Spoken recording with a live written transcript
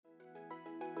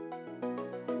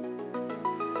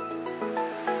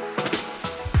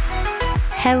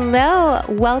Hello,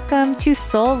 welcome to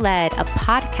Soul Led, a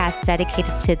podcast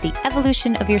dedicated to the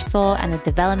evolution of your soul and the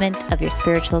development of your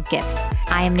spiritual gifts.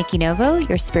 I am Nikki Novo,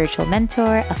 your spiritual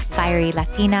mentor, a fiery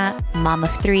Latina, mom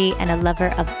of three, and a lover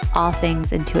of all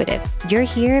things intuitive. You're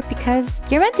here because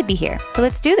you're meant to be here. So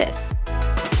let's do this.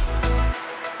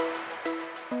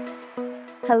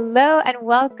 Hello and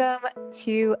welcome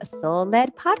to Soul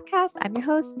Led Podcast. I'm your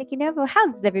host, Nikki Novo.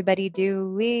 How's everybody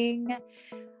doing?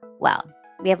 Well,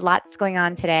 we have lots going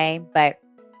on today, but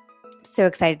I'm so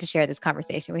excited to share this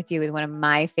conversation with you with one of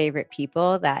my favorite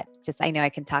people that just, I know I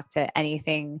can talk to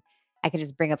anything. I can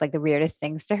just bring up like the weirdest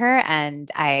things to her. And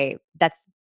that's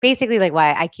basically like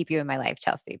why I keep you in my life,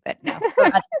 Chelsea, but no, for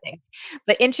other things.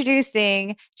 But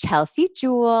introducing Chelsea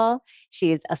Jewell.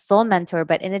 She is a soul mentor,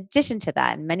 but in addition to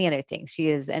that and many other things, she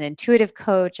is an intuitive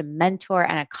coach, a mentor,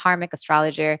 and a karmic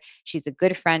astrologer. She's a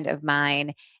good friend of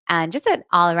mine and just an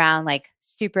all around like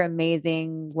super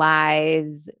amazing,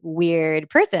 wise, weird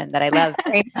person that I love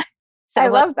very much. I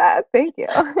love that. Thank you.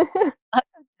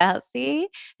 Chelsea,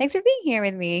 thanks for being here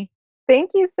with me.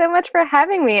 Thank you so much for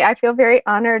having me. I feel very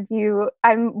honored.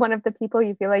 I'm one of the people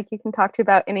you feel like you can talk to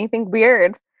about anything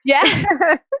weird.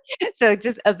 Yeah. So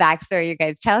just a backstory, you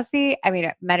guys. Chelsea, I mean,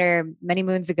 I met her many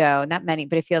moons ago, not many,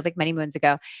 but it feels like many moons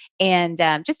ago. And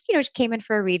she came in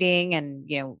for a reading and,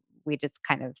 we just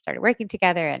kind of started working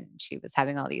together and she was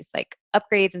having all these like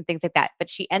upgrades and things like that. But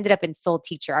she ended up in Soul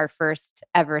Teacher, our first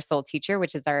ever Soul Teacher,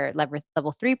 which is our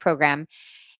level 3 program.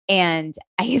 And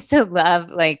I used to love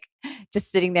like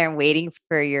just sitting there and waiting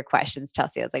for your questions,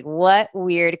 Chelsea. I was like, what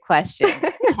weird question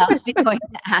is Chelsea going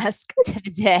to ask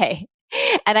today?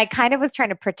 And I kind of was trying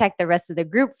to protect the rest of the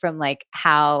group from like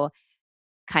how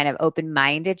kind of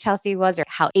open-minded Chelsea was or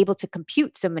how able to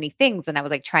compute so many things. And I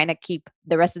was like trying to keep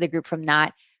the rest of the group from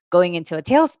not going into a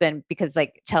tailspin because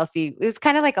like Chelsea, it was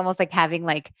kind of like almost like having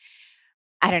like,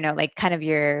 I don't know, like kind of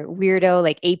your weirdo,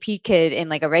 like AP kid in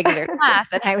like a regular class.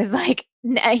 And I was like,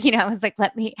 I was like,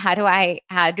 how do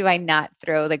I not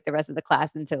throw like the rest of the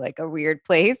class into like a weird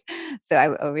place? So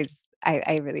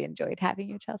I really enjoyed having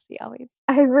you, Chelsea, always.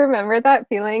 I remember that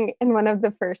feeling in one of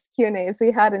the first Q&As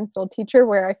we had in Soul Teacher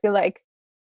where I feel like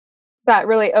that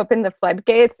really opened the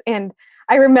floodgates. And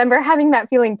I remember having that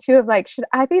feeling too of like, should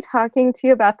I be talking to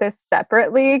you about this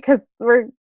separately? Because we're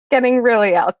getting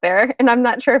really out there. And I'm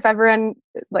not sure if everyone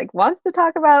like wants to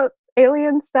talk about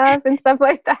alien stuff and stuff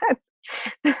like that.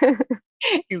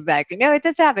 Exactly. No, it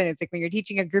does happen. It's like when you're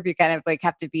teaching a group, you kind of like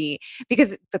have to be,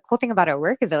 because the cool thing about our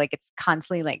work is that like it's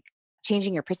constantly like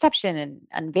changing your perception and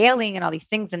unveiling and all these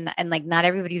things. And like not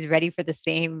everybody's ready for the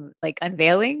same like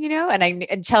unveiling,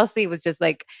 and Chelsea was just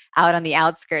like out on the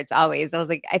outskirts always. I was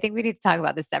like, I think we need to talk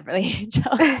about this separately.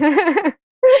 So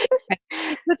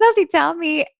Chelsea, tell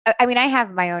me, I mean, I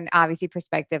have my own obviously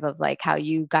perspective of like how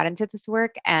you got into this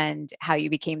work and how you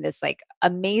became this like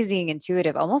amazing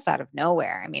intuitive almost out of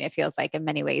nowhere. I mean, it feels like in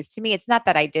many ways to me, it's not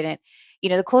that I didn't,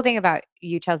 the cool thing about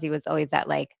you, Chelsea, was always that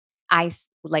like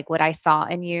like what I saw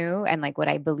in you and like what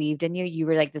I believed in you, you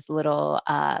were like this little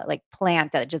like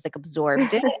plant that just like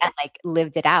absorbed it and like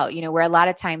lived it out, where a lot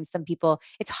of times some people,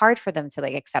 it's hard for them to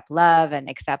like accept love and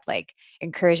accept like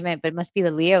encouragement, but it must be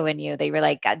the Leo in you. They were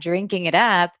like drinking it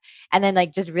up and then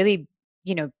like just really,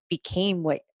 became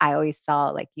what I always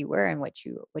saw like you were and what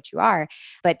you are.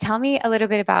 But tell me a little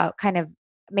bit about kind of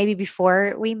maybe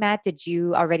before we met, did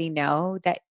you already know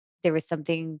that there was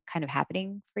something kind of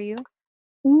happening for you?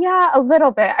 Yeah, a little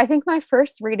bit. I think my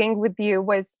first reading with you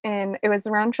it was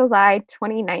around July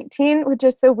 2019, which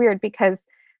is so weird because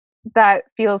that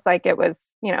feels like it was,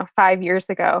 5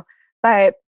 years ago.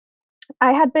 But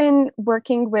I had been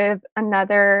working with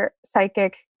another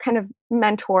psychic kind of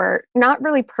mentor, not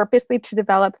really purposely to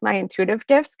develop my intuitive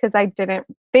gifts, because I didn't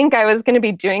think I was going to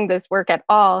be doing this work at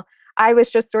all. I was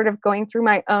just sort of going through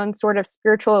my own sort of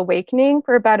spiritual awakening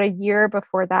for about a year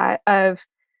before that of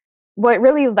what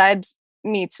really led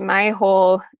me to my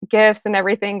whole gifts and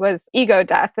everything was ego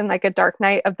death and like a dark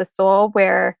night of the soul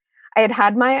where I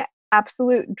had my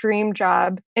absolute dream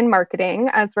job in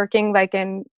marketing. I was working like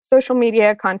in social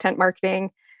media content marketing.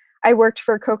 I worked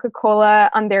for Coca-Cola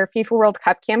on their FIFA World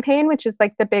Cup campaign, which is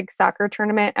like the big soccer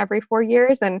tournament every 4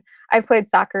 years. And I've played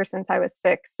soccer since I was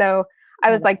 6. So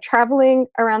I was like traveling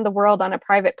around the world on a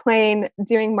private plane,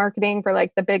 doing marketing for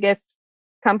like the biggest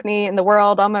company in the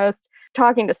world almost,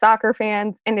 talking to soccer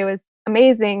fans. And it was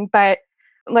amazing. But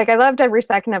like I loved every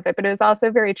second of it, but it was also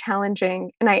very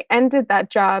challenging. And I ended that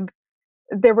job.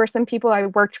 There were some people I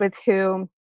worked with who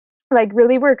like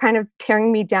really were kind of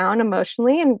tearing me down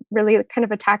emotionally and really kind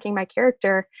of attacking my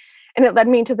character. And it led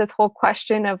me to this whole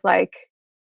question of like,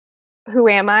 who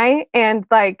am I? And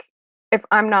like, if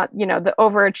I'm not, the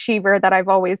overachiever that I've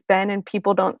always been and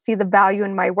people don't see the value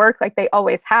in my work like they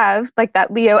always have, like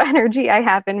that Leo energy I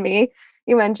have in me,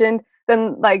 you mentioned,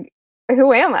 then like,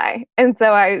 who am I? And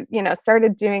so I,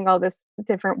 started doing all this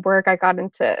different work. I got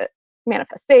into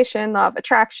manifestation, law of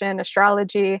attraction,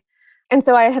 astrology. And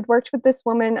so I had worked with this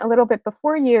woman a little bit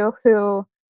before you who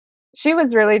she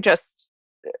was really just,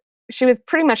 she was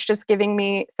pretty much just giving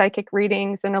me psychic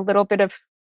readings and a little bit of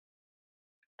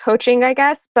coaching, I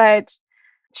guess. But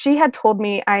she had told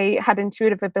me I had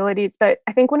intuitive abilities. But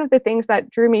I think one of the things that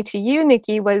drew me to you,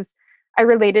 Nikki, was I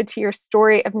related to your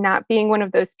story of not being one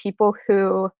of those people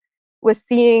who was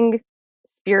seeing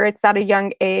spirits at a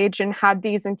young age and had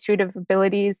these intuitive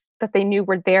abilities that they knew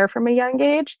were there from a young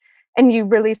age. And you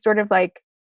really sort of like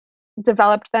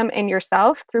developed them in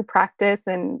yourself through practice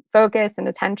and focus and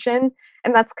attention.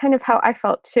 And that's kind of how I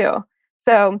felt too.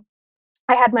 So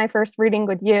I had my first reading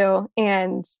with you,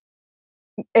 and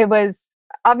it was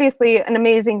obviously an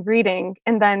amazing reading.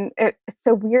 And then it's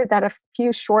so weird that a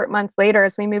few short months later,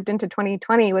 as we moved into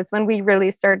 2020, was when we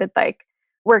really started like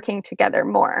working together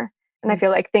more. And I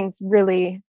feel like things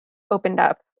really opened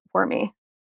up for me.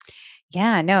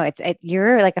 Yeah, no,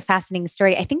 you're like a fascinating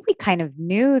story. I think we kind of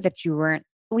knew that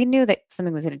we knew that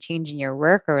something was going to change in your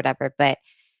work or whatever, but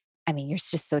I mean, you're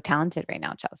just so talented right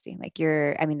now, Chelsea. Like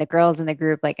I mean, the girls in the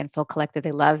group, like in Soul Collective,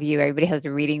 they love you. Everybody has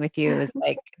a reading with you. It's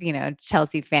like,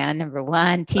 Chelsea fan number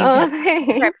one, Team Oh,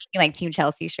 Chelsea. Start making like Team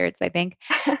Chelsea shirts, I think.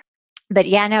 But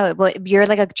yeah, no, well, you're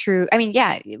like a true, I mean,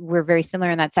 yeah, we're very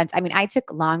similar in that sense. I mean, I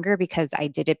took longer because I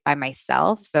did it by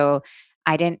myself. So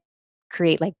I didn't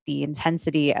create like the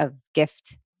intensity of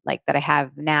gift like that I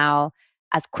have now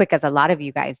as quick as a lot of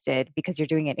you guys did because you're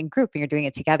doing it in group and you're doing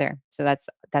it together. So that's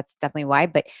definitely why.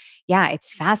 But yeah,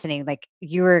 it's fascinating. Like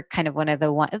you were kind of one of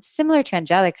the it's similar to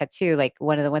Angelica too, like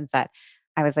one of the ones that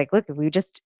I was like, look, if we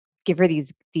just give her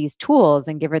these tools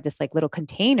and give her this like little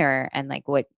container and like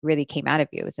what really came out of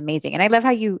you is amazing. And I love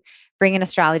how you bring in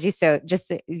astrology. So just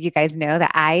so you guys know that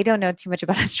I don't know too much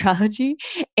about astrology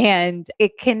and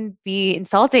it can be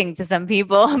insulting to some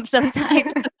people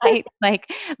sometimes.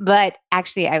 But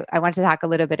actually I wanted to talk a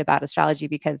little bit about astrology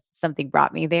because something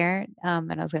brought me there.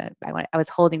 And I was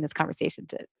holding this conversation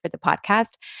for the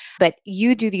podcast, but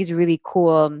you do these really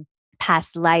cool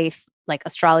past life like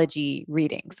astrology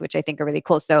readings, which I think are really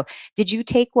cool. So did you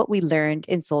take what we learned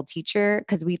in Soul Teacher?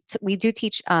 Because we do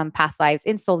teach past lives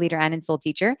in Soul Leader and in Soul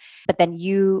Teacher, but then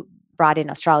you brought in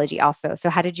astrology also. So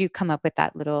how did you come up with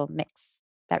that little mix,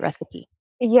 that recipe?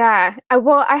 Yeah.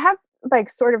 Well, I have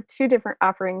like sort of two different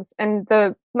offerings, and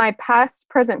my past,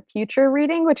 present, future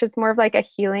reading, which is more of like a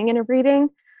healing in a reading.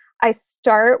 I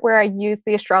start where I use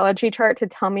the astrology chart to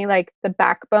tell me like the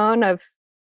backbone of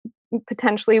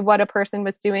potentially what a person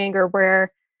was doing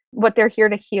or what they're here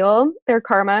to heal, their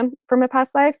karma from a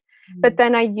past life. But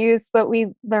then I use what we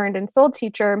learned in Soul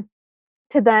Teacher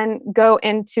to then go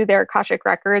into their Akashic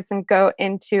records and go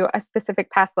into a specific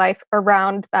past life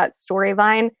around that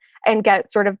storyline and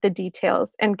get sort of the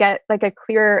details and get like a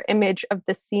clear image of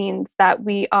the scenes that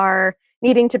we are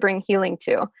needing to bring healing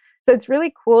to. So it's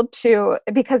really cool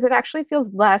because it actually feels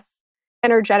less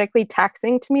energetically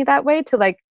taxing to me that way to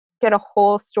like get a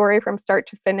whole story from start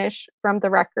to finish from the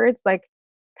records, like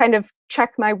kind of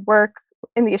check my work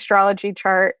in the astrology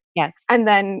chart. Yes. And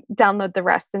then download the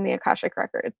rest in the Akashic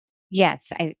records.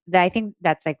 Yes. I think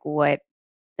that's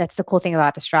that's the cool thing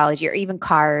about astrology or even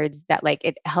cards that like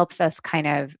it helps us kind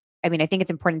of, I mean, I think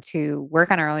it's important to work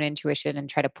on our own intuition and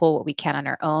try to pull what we can on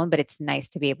our own, but it's nice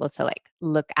to be able to like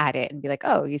look at it and be like,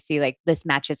 oh, you see, like this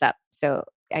matches up. So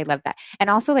I love that. And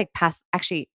also like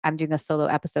actually, I'm doing a solo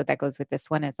episode that goes with this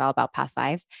one. It's all about past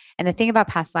lives. And the thing about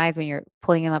past lives, when you're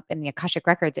pulling them up in the Akashic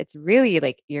records, it's really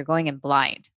like you're going in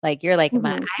blind. Like you're like,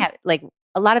 I have like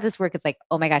a lot of this work is like,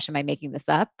 oh my gosh, am I making this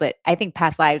up? But I think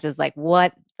past lives is like,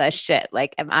 what the shit?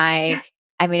 Like, I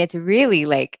mean, it's really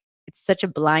like, it's such a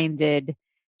blinded,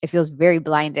 it feels very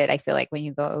blinded. I feel like when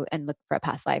you go and look for a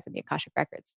past life in the Akashic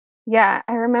records. Yeah.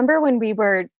 I remember when we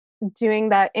were doing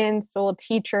that in Soul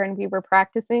Teacher and we were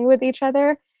practicing with each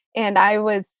other. And I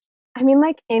mean,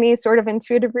 like any sort of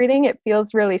intuitive reading, it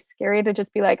feels really scary to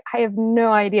just be like, I have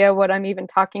no idea what I'm even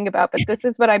talking about, but this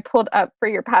is what I pulled up for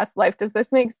your past life. Does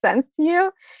this make sense to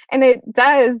you? And it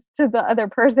does to the other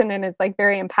person. And it's like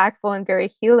very impactful and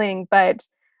very healing. But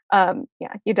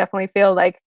yeah, you definitely feel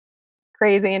like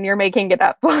crazy and you're making it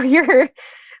up while you're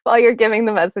giving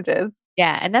the messages.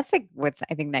 Yeah, and that's like what's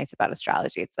I think nice about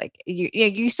astrology. It's like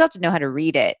you still have to know how to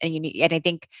read it, and I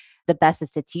think the best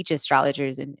is to teach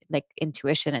astrologers and like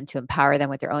intuition and to empower them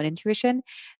with their own intuition.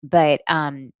 But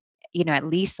at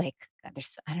least like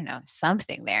there's, I don't know,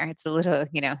 something there. It's a little,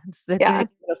 it gives you Yeah. a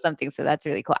little something. So that's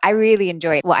really cool. I really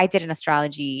enjoyed, well, I did an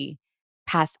astrology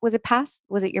was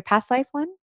it your past life one?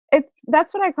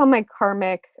 That's what I call my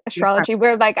karmic Your karma. astrology,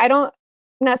 where like I don't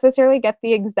necessarily get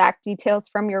the exact details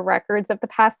from your records of the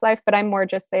past life, but I more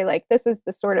just say like this is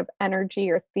the sort of energy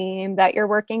or theme that you're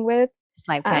working with. This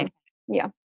lifetime. Yeah.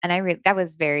 And that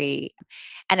was very,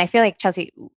 and I feel like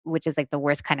Chelsea, which is like the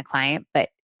worst kind of client, but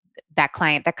that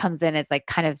client that comes in is like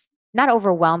kind of not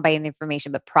overwhelmed by the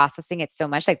information, but processing it so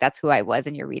much. Like that's who I was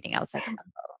in your reading. I was like, oh.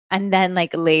 And then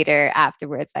like later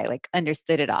afterwards, I like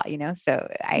understood it all, So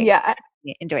I Yeah.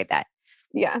 enjoyed that.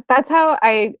 Yeah, that's how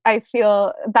I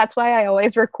feel. That's why I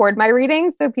always record my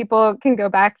readings so people can go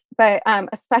back. But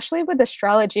especially with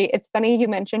astrology, it's funny you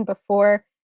mentioned before,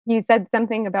 you said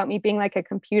something about me being like a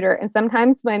computer. And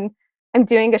sometimes when I'm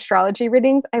doing astrology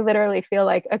readings, I literally feel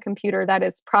like a computer that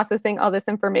is processing all this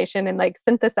information and like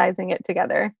synthesizing it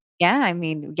together. Yeah, I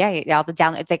mean, yeah, all the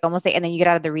down. It's like almost like, and then you get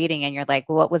out of the reading and you're like,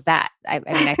 well, what was that? I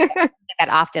mean, I feel like that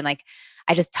often. Like,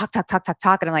 I just talk,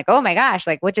 and I'm like, oh my gosh,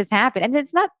 like what just happened? And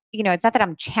it's not, it's not that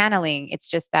I'm channeling. It's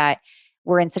just that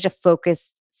we're in such a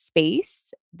focused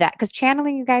space that because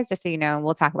channeling, you guys, just so you know, and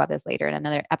we'll talk about this later in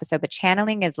another episode. But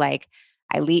channeling is like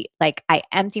I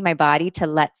empty my body to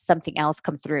let something else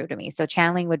come through to me. So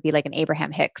channeling would be like an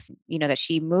Abraham Hicks, that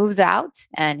she moves out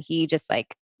and he just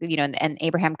like, and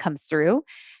Abraham comes through.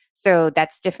 So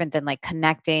that's different than like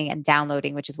connecting and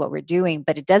downloading, which is what we're doing.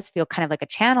 But it does feel kind of like a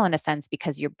channel in a sense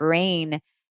because your brain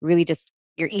really just,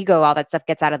 your ego, all that stuff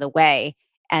gets out of the way.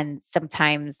 And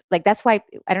sometimes, like, that's why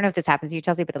I don't know if this happens to you,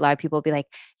 Chelsea, but a lot of people will be like,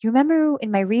 "Do you remember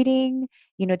in my reading,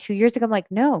 2 years ago?" I'm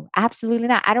like, "No, absolutely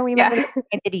not. I don't remember Yeah.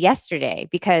 I did yesterday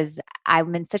because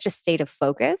I'm in such a state of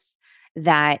focus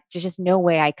that there's just no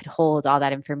way I could hold all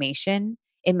that information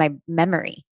in my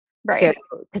memory. So, Right.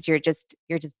 because you're just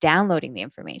downloading the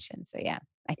information. So yeah,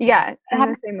 I totally Yeah. that In the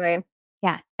happens. same way.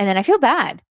 Yeah. And then I feel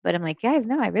bad, but I'm like, guys,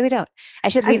 no, I really don't. I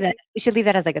should leave I that. We should leave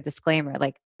that as like a disclaimer.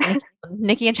 Like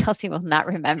Nikki and Chelsea will not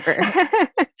remember.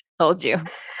 Told you.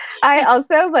 I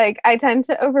also like I tend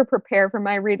to over prepare for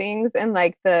my readings and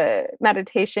like the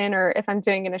meditation or if I'm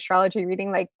doing an astrology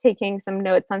reading, like taking some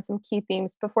notes on some key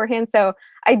themes beforehand. So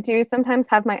I do sometimes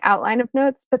have my outline of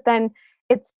notes, but then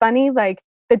it's funny like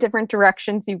the different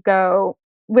directions you go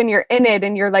when you're in it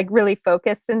and you're like really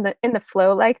focused in the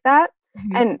flow like that.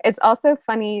 Mhm. And it's also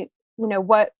funny,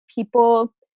 what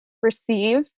people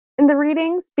receive in the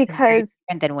readings It's very because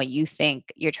different than what you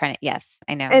think you're trying to. Yes,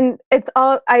 I know. and it's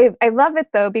all I love it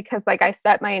though because like I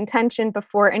set my intention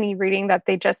before any reading that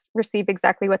they just receive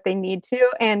exactly what they need to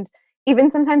and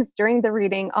even sometimes during the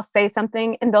reading I'll say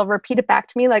something and they'll repeat it back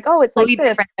to me like oh it's like Totally this.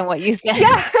 different than what you said.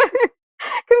 Yeah.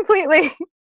 Completely.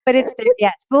 But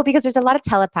yeah, it's cool because there's a lot of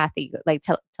telepathy, like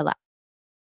tele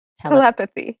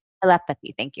Telepathy.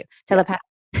 telepathy. Thank you. Yeah. Telepathy.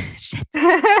 Shit.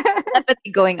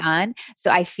 Telepathy going on. So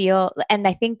I feel, and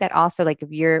I think that also, like, if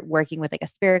you're working with like a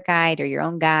spirit guide or your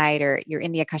own guide, or you're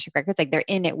in the Akashic records, like they're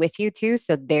in it with you too.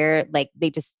 So they're like,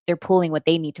 they're pulling what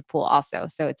they need to pull also.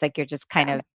 So it's like, you're just kind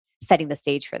Yeah. of setting the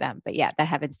stage for them. But yeah, that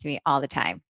happens to me all the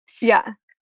time. Yeah.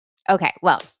 Okay.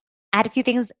 Well, I had a few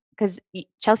things because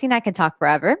Chelsea and I can talk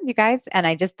forever, you guys. And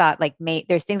I just thought like,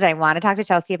 there's things that I want to talk to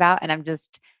Chelsea about. And I'm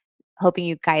just hoping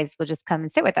you guys will just come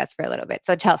and sit with us for a little bit.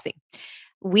 So Chelsea,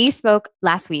 we spoke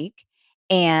last week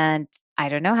and I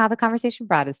don't know how the conversation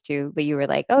brought us to, but you were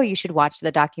like, oh, you should watch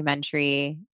the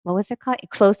documentary. What was it called?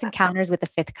 Close Encounters with the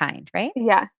Fifth Kind, right?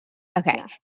 Yeah. Okay. Yeah.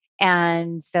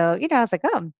 And so, I was like,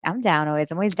 oh, I'm down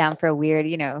always. I'm always down for a weird,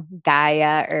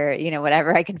 Gaia or,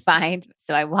 whatever I can find.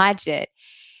 So I watch it.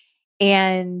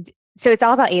 And so it's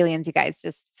all about aliens, you guys,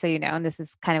 just so you know. And this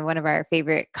is kind of one of our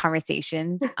favorite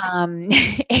conversations.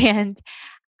 And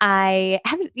I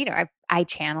have, I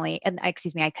channel and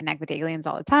excuse me, I connect with aliens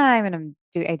all the time, and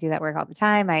I do that work all the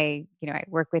time. I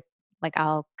work with like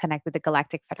I'll connect with the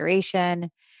Galactic Federation,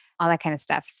 all that kind of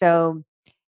stuff. So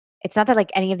it's not that like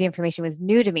any of the information was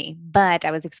new to me, but I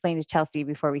was explaining to Chelsea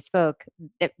before we spoke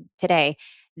today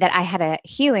that I had a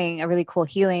really cool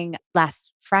healing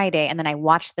last Friday. And then I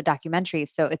watched the documentary.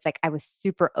 So it's like I was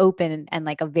super open and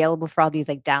like available for all these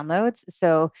like downloads.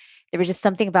 So there was just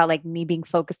something about like me being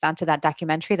focused onto that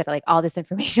documentary that like all this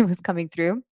information was coming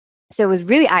through. So it was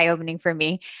really eye opening for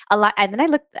me a lot. And then I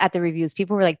looked at the reviews.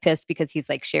 People were like pissed because he's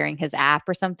like sharing his app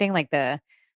or something. Like the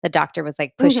doctor was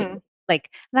like pushing Hmm. like,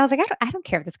 and I was like, I don't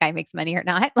care if this guy makes money or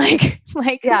not. Like who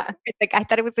Yeah. cares? Like, I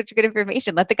thought it was such good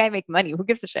information. Let the guy make money. Who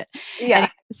gives a shit? And Yeah.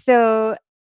 so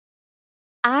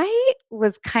I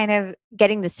was kind of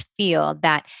getting this feel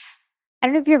that I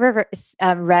don't know if you've ever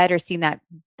read or seen that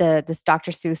this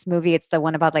Dr. Seuss movie. It's the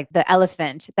one about like the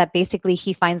elephant that basically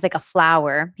he finds like a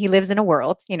flower. He lives in a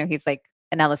world, he's like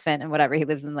an elephant and whatever. He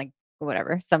lives in like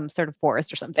whatever, some sort of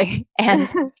forest or something. And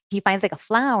he finds like a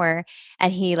flower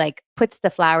and he like puts the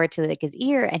flower to like his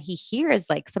ear and he hears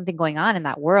like something going on in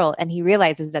that world. And he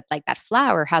realizes that like that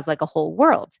flower has like a whole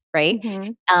world. Right.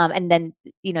 Mhm. And then,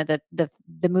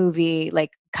 the movie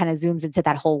like kind of zooms into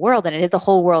that whole world and it is a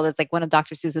whole world. It's like one of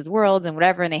Dr. Seuss's worlds and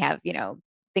whatever. And they have,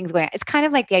 things going on. It's kind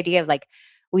of like the idea of like,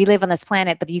 we live on this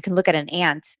planet, but you can look at an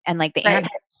ant and like the ant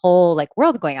Right. has a whole like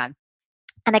world going on.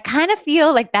 And I kind of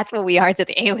feel like that's what we are to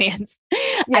the aliens.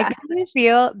 I Yeah. kind of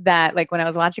feel that like when I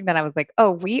was watching that, I was like,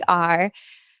 oh, we are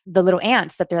the little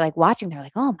ants that they're like watching. They're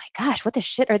like, oh my gosh, what the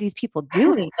shit are these people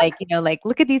doing? Like, like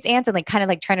look at these ants and like kind of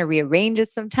like trying to rearrange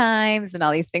us sometimes and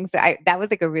all these things. So that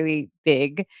was like a really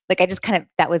big, like I just kind of,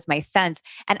 that was my sense.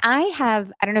 And I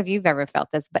don't know if you've ever felt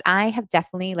this, but I have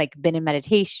definitely like been in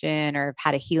meditation or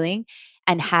had a healing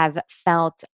and have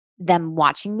felt them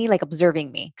watching me, like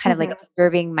observing me, kind of like Mhm.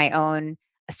 observing my own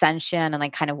ascension and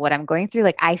like kind of what I'm going through.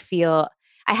 Like I feel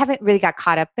I haven't really got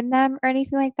caught up in them or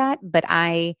anything like that, but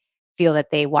I feel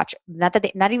that they watch, not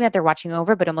even that they're watching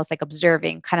over, but almost like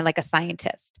observing, kind of like a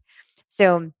scientist.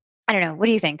 So I don't know. What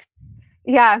do you think?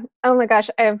 Yeah. Oh my gosh.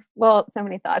 I have, well, so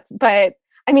many thoughts. But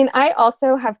I mean, I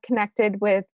also have connected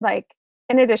with like,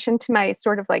 in addition to my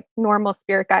sort of like normal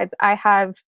spirit guides, I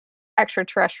have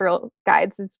extraterrestrial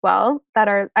guides as well that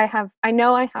are, I have, I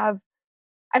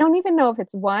don't even know if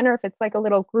it's one or if it's like a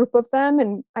little group of them.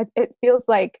 And it feels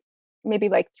like maybe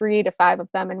like 3 to 5 of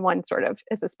them, and one sort of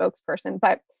is a spokesperson,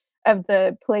 but of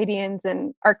the Palladians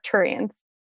and Arcturians.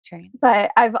 Trains.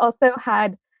 But I've also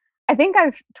had, I think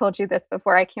I've told you this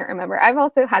before, I can't remember. I've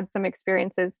also had some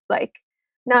experiences like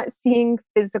not seeing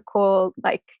physical,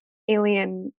 like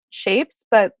alien shapes,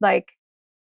 but like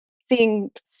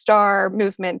seeing star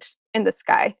movement in the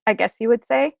sky, I guess you would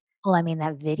say. Well, I mean,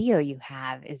 that video you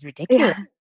have is ridiculous. Yeah.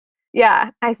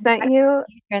 Yeah. I sent Can you,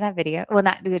 you share that video? Well,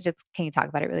 not just, can you talk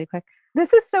about it really quick?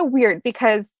 this is so weird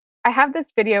because I have this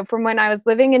video from when I was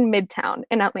living in Midtown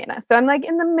in Atlanta. So I'm like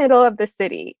in the middle of the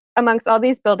city amongst all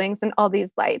these buildings and all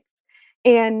these lights.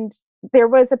 And there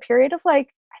was a period of like,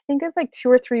 I think it was like 2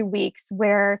 or 3 weeks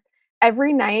where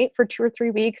every night for 2 or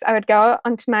 3 weeks, I would go out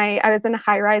I was in a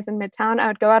high rise in Midtown. I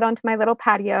would go out onto my little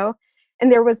patio.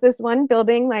 And there was this one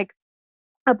building like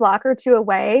a block or two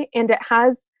away. And it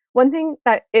has one thing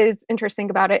that is interesting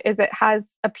about it is it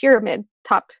has a pyramid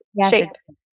top Yes, shape.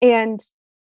 And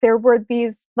there were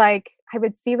these like, I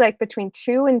would see like between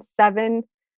 2 and 7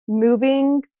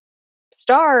 moving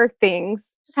star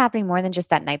things. it's happening more than just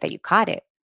that night that you caught it.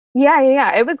 Yeah, yeah,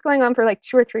 yeah. It was going on for like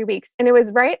 2 or 3 weeks. And it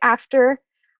was right after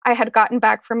I had gotten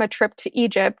back from a trip to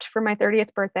Egypt for my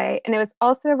 30th birthday. And it was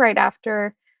also right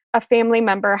after a family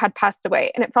member had passed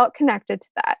away. And it felt connected to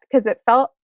that because it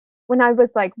felt when I was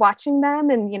like watching them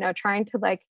and, trying to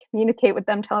like communicate with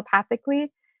them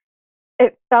telepathically,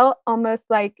 it felt almost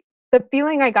like the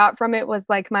feeling I got from it was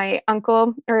like my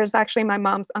uncle, or it was actually my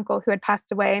mom's uncle who had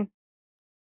passed away.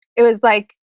 It was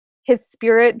like his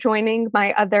spirit joining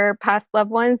my other past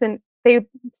loved ones. And they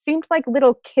seemed like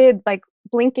little kids, like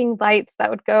blinking lights that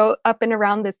would go up and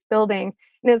around this building.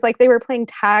 And it was like they were playing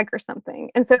tag or something.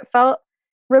 And so it felt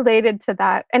related to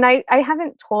that. And I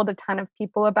haven't told a ton of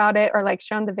people about it or like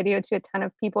shown the video to a ton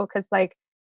of people because like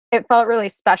it felt really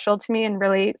special to me and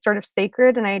really sort of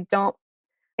sacred. And I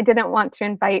didn't want to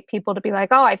invite people to be like,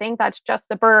 oh, I think that's just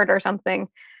a bird or something.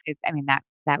 I mean,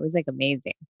 that was like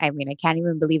amazing. I mean, I can't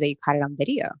even believe that you caught it on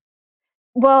video.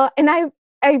 Well, and I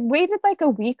waited like a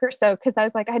week or so because I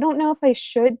was like, I don't know if I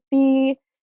should be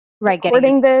Right. Getting it.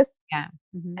 recording this, Yeah.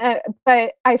 Mhm.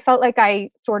 but I felt like I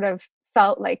sort of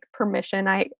felt like permission.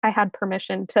 I had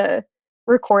permission to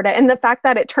record it, and the fact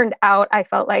that it turned out, I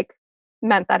felt like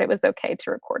meant that it was okay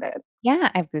to record it. Yeah,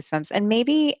 I have goosebumps. And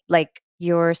maybe like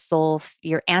your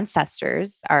your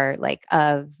ancestors are like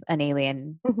of an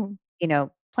alien, Mhm.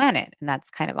 planet. And that's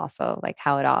kind of also like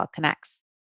how it all connects,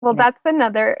 Well, you know? that's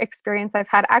another experience I've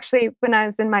had actually when I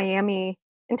was in Miami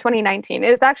in 2019.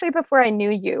 It was actually before I knew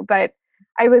you, but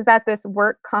I was at this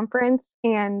work conference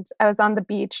and I was on the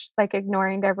beach, like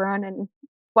ignoring everyone and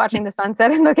watching the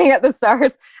sunset and looking at the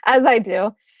stars as I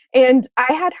do. And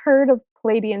I had heard of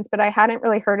Palladians, but I hadn't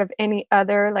really heard of any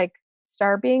other like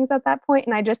star beings at that point.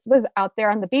 And I just was out there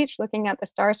on the beach looking at the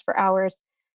stars for hours.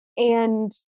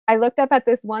 And I looked up at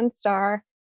this one star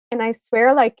and I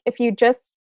swear, like, if you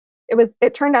just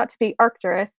it turned out to be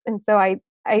Arcturus. And so I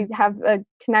have a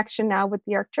connection now with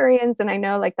the Arcturians and I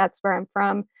know like that's where I'm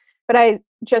from. But I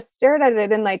just stared at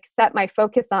it and like set my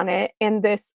focus on it. And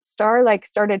this star like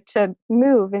started to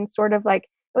move and sort of like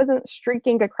it wasn't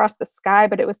streaking across the sky,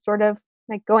 but it was sort of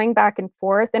like going back and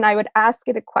forth, and I would ask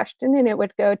it a question and it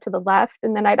would go to the left,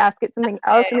 and then I'd ask it something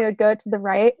else and it would go to the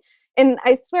right. And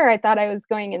I swear I thought I was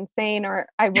going insane, or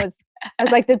I was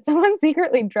like, did someone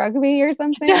secretly drug me or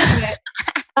something? But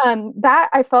that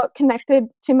I felt connected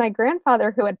to my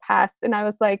grandfather who had passed, and I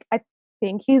was like, I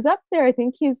think he's up there. I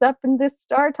think he's up in this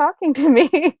star talking to me.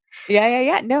 Yeah, yeah,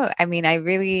 yeah. No, I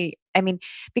mean,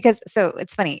 because so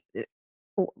it's funny.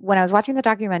 When I was watching the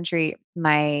documentary,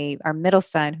 our middle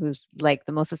son, who's like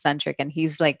the most eccentric, and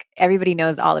he's like everybody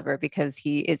knows Oliver because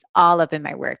he is all up in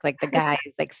my work. Like the guy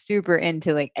is like super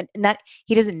into like, and that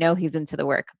he doesn't know he's into the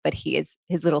work, but his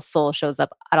little soul shows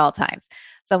up at all times.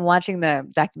 So I'm watching the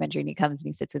documentary, and he comes and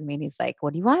he sits with me, and he's like,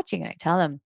 "What are you watching?" And I tell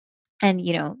him, and,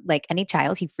 like any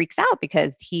child, he freaks out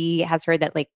because he has heard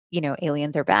that, like,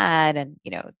 aliens are bad and,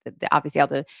 obviously all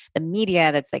the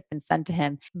media that's like been sent to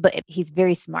him. But he's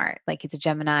very smart. Like he's a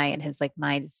Gemini and his like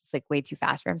mind is just like way too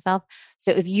fast for himself.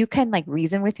 So if you can like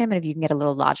reason with him and if you can get a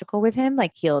little logical with him,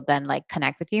 like he'll then like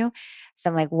connect with you. So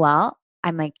I'm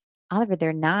like, Oliver,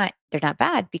 they're not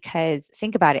bad because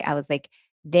think about it. I was like,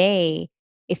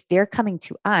 if they're coming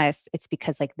to us, it's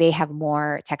because like they have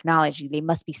more technology. They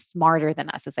must be smarter than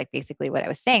us. It's like basically what I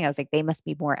was saying. I was like, they must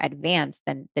be more advanced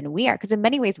than we are. Cause in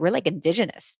many ways we're like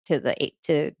indigenous to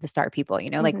the star people,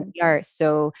 like Mm-hmm. we are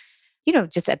so,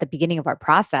 just at the beginning of our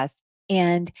process.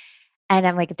 And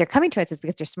I'm like, if they're coming to us, it's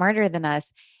because they're smarter than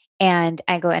us. And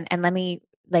I go, and let me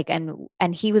like, and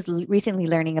he was recently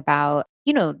learning about,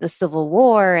 the Civil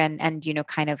War and,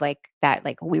 kind of like that,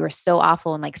 like we were so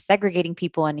awful and like segregating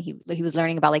people. And he was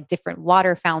learning about like different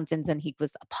water fountains and he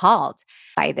was appalled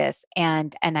by this.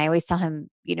 And I always tell him,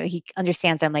 he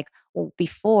understands. I'm like, well,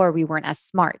 before we weren't as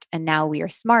smart and now we are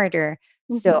smarter.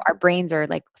 Mm-hmm. So our brains are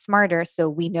like smarter. So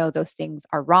we know those things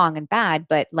are wrong and bad.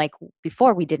 But like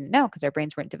before we didn't know because our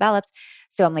brains weren't developed.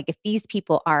 So I'm like, if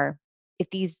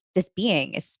this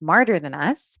being is smarter than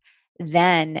us,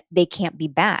 then they can't be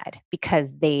bad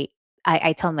because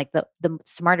I tell them like the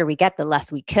smarter we get, the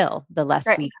less we kill, the less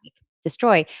Right. we like,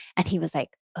 destroy. And he was like,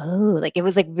 oh, like it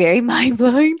was like very mind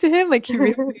blowing to him. Like he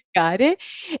really got it.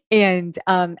 And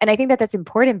I think that that's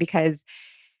important because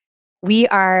we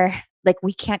are like,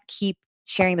 we can't keep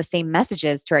sharing the same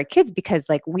messages to our kids because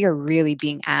like we are really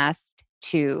being asked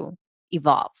to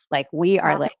evolve. Like we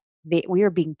are Yeah. like, we are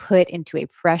being put into a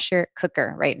pressure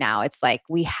cooker right now. It's like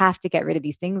we have to get rid of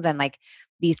these things. And like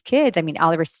these kids, I mean,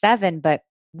 Oliver's 7, but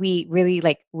we really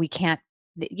like, we can't,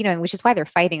 which is why they're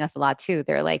fighting us a lot too.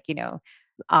 They're like,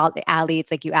 all the Allie,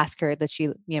 it's like you ask her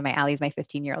that my Allie's my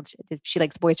 15-year-old. She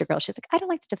likes boys or girls. She's like, I don't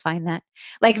like to define that.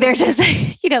 Like they're just,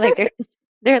 like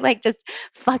they're like just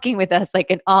fucking with us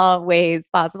like in all ways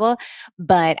possible.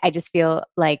 But I just feel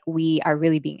like we are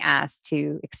really being asked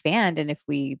to expand. And if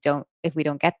we don't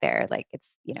get there, like it's,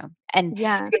 and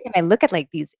Yeah. every time I look at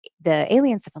like the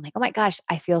alien stuff, I'm like, oh my gosh,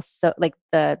 I feel so like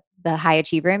the high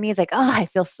achiever in me is like, oh, I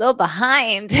feel so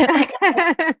behind. Like,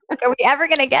 are we ever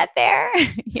gonna get there?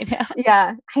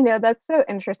 Yeah, I know. That's so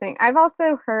interesting. I've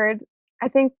also heard, I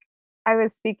think I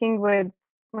was speaking with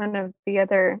one of the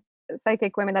other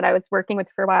psychic women that I was working with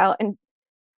for a while,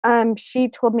 and she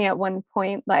told me at one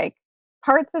point, like,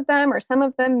 parts of them or some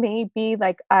of them may be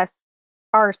like us,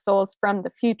 our souls from the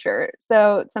future.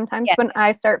 So sometimes Yeah. when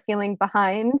I start feeling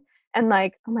behind and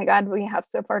like, oh my God, we have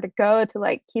so far to go to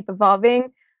like keep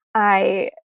evolving,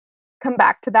 I come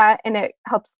back to that and it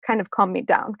helps kind of calm me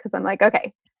down because I'm like,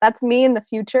 okay, that's me in the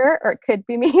future, or it could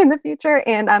be me in the future.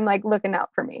 And I'm like looking out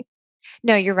for me.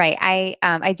 No, you're right.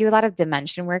 I do a lot of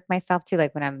dimension work myself too.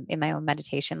 Like when I'm in my own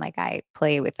meditation, like I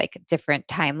play with like different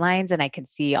timelines and I can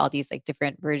see all these like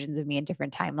different versions of me in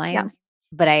different Yeah. timelines.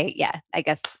 But I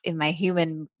guess in my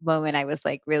human moment, I was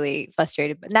like really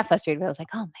frustrated, but not frustrated, but I was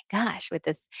like, oh my gosh, with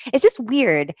this, it's just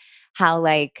weird how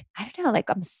like, I don't know, like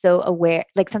I'm so aware,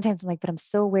 like sometimes I'm like, but I'm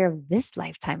so aware of this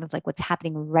lifetime of like what's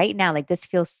happening right now. Like this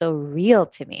feels so real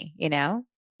to me, Yeah.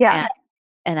 And,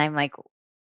 and I'm like,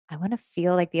 I want to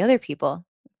feel like the other people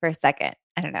for a second.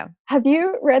 I don't know. Have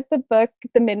you read the book,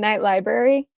 The Midnight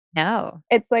Library? No.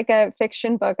 It's like a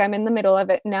fiction book. I'm in the middle of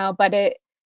it now, but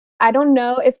I don't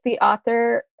know if the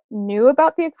author knew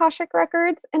about the Akashic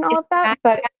records and Is all of it a that,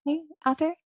 but guy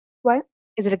author? what?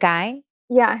 Is it a guy?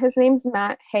 Yeah, his name's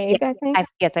Matt Yeah. Haig, I think.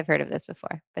 Yes, I've heard of this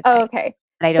before, but Oh, I okay.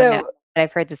 but I don't know. So But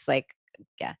I've heard this like,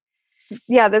 yeah.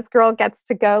 yeah, this girl gets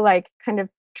to go like kind of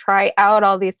try out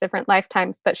all these different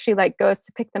lifetimes, but she like goes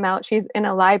to pick them out. She's in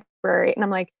a library, and I'm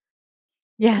like,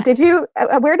 Yeah.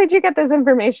 where did you get this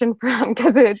information from?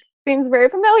 Because it seems very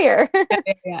familiar.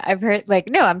 Yeah. I've heard like,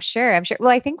 no, I'm sure. I'm sure. Well,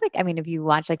 I think like, I mean, if you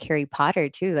watch like Harry Potter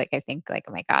too, like I think like,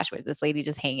 oh my gosh, was this lady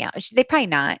just hanging out? They probably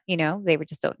not, they were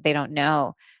just, they don't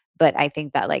know. But I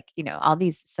think that like, all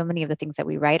these, so many of the things that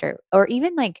we write or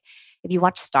even like if you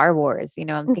watch Star Wars,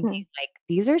 I'm thinking Mhm. like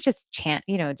these are just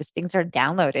just things are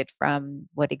downloaded from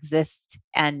what exists.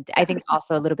 And I think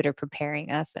also a little bit of preparing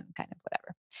us and kind of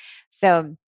whatever.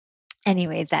 So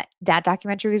anyways, that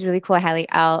documentary was really cool.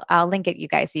 I'll link it you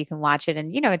guys so you can watch it.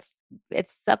 And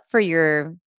it's up for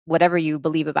your whatever you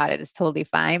believe about it is totally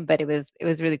fine. But it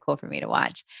was really cool for me to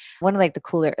watch. One of like the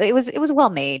cooler it was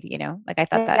well made, like I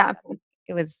thought that Yeah.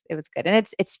 it was good. And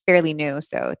it's fairly new,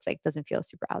 so it's like doesn't feel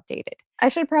super outdated. I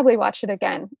should probably watch it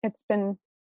again. It's been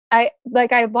I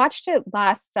watched it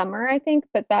last summer, I think,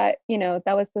 but that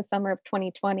was the summer of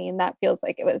 2020 and that feels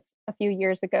like it was a few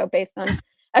years ago based on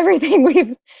everything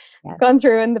we've Yeah. gone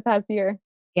through in the past year.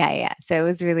 Yeah, yeah. So it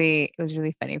was really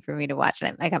funny for me to watch,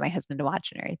 and I got my husband to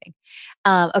watch and everything.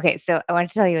 Okay, so I wanted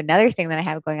to tell you another thing that I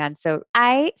have going on. So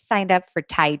I signed up for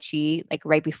Tai Chi like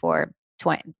right before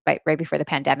the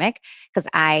pandemic because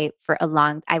I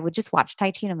would just watch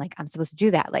Tai Chi and I'm like I'm supposed to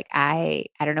do that. Like I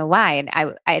don't know why,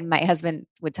 and and my husband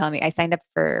would tell me I signed up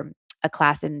for a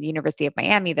class in the University of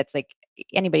Miami that's like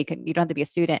anybody can, you don't have to be a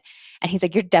student. And he's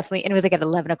like, you're definitely, and it was like at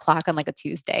 11 o'clock on like a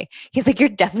Tuesday. He's like, you're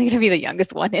definitely going to be the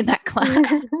youngest one in that class.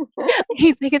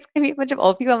 He's like, it's going to be a bunch of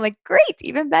old people. I'm like, great,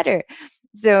 even better.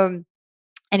 So,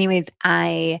 anyways,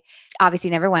 I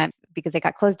obviously never went because it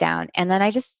got closed down. And then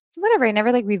I just, whatever, I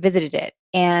never like revisited it.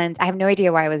 And I have no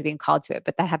idea why I was being called to it,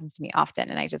 but that happens to me often.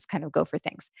 And I just kind of go for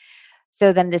things.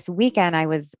 So then this weekend I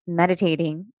was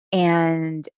meditating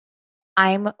and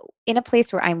I'm in a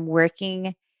place where I'm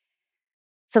working.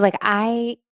 So, like,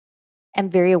 I am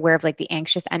very aware of like the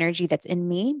anxious energy that's in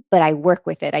me, but I work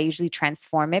with it. I usually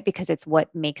transform it because it's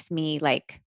what makes me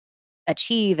like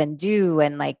achieve and do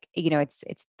and like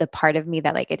it's the part of me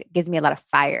that like it gives me a lot of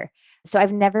fire. So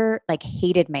I've never like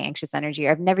hated my anxious energy.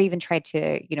 I've never even tried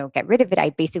to get rid of it. I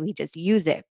basically just use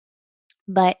it.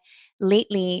 But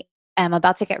lately I'm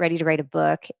about to get ready to write a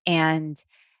book, and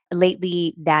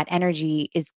lately that energy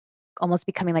is almost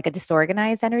becoming like a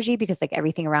disorganized energy because like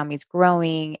everything around me is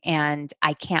growing and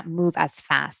I can't move as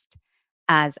fast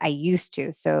as I used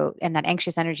to. So, and that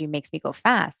anxious energy makes me go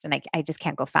fast and I just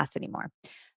can't go fast anymore.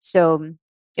 So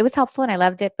it was helpful and I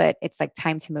loved it, but it's like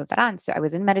time to move that on. So I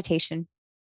was in meditation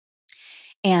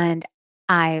and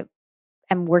I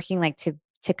am working like to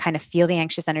kind of feel the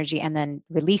anxious energy and then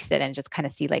release it and just kind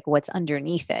of see like what's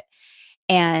underneath it.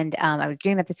 And I was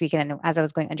doing that this weekend. And as I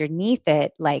was going underneath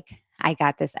it, like I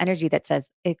got this energy that says,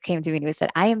 it came to me and it said,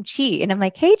 I am Chi. And I'm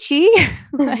like, hey, Chi.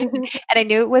 Like, and I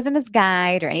knew it wasn't his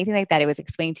guide or anything like that. It was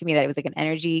explaining to me that it was like an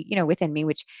energy, within me,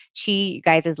 which Chi, you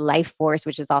guys, is life force,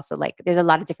 which is also like, there's a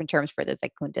lot of different terms for this,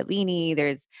 like Kundalini,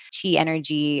 there's Chi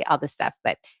energy, all this stuff.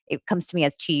 But it comes to me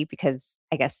as Chi because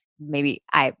I guess maybe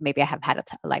I have had a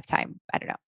lifetime. I don't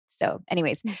know. So,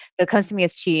 anyways, so it comes to me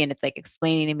as Chi and it's like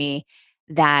explaining to me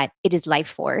that it is life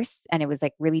force. And it was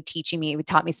like really teaching me, it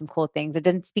taught me some cool things. It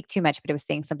didn't speak too much, but it was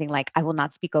saying something like, I will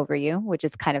not speak over you, which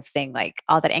is kind of saying like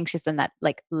all that anxious and that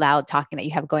like loud talking that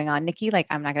you have going on, Nikki, like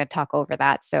I'm not going to talk over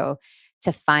that. So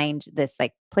to find this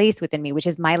like place within me, which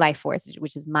is my life force,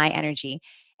 which is my energy.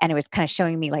 And it was kind of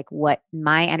showing me like what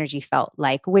my energy felt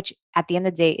like, which at the end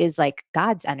of the day is like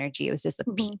God's energy. It was just a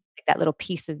piece, Mhm. like that little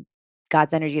piece of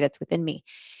God's energy that's within me.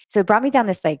 So it brought me down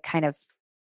this like kind of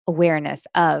awareness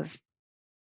of,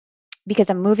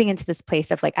 because I'm moving into this place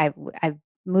of like I'm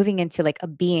moving into like a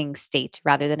being state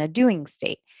rather than a doing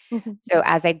state. Mhm. So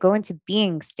as I go into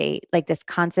being state, like this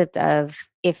concept of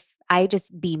if I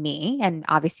just be me and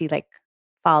obviously like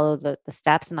follow the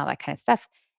steps and all that kind of stuff,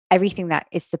 everything that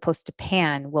is supposed to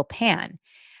pan will pan,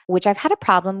 which I've had a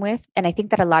problem with. And I think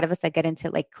that a lot of us that get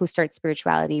into like who start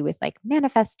spirituality with like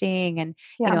manifesting and,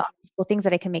 Yeah. all these cool things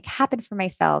that I can make happen for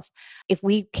myself. If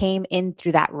we came in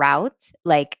through that route,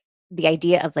 like the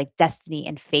idea of like destiny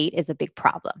and fate is a big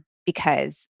problem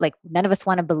because like none of us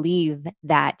want to believe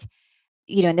that,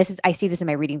 and this is, I see this in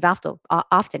my readings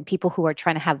often people who are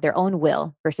trying to have their own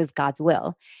will versus God's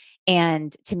will.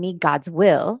 And to me, God's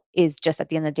will is just at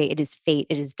the end of the day, it is fate,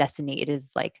 it is destiny, it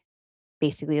is like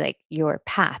basically like your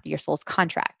path, your soul's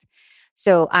contract.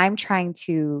 So I'm trying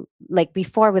to like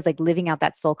before I was like living out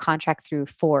that soul contract through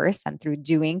force and through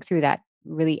doing through that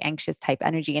really anxious type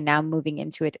energy. And now I'm moving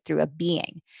into it through a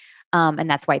being. And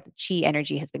that's why the chi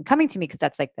energy has been coming to me because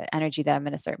that's like the energy that I'm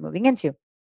going to start moving into.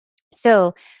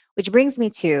 So, which brings me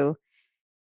to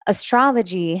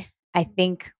astrology. I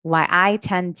think why I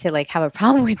tend to like have a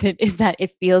problem with it is that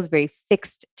it feels very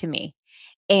fixed to me.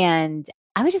 And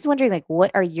I was just wondering, like,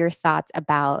 what are your thoughts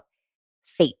about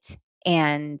fate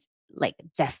and like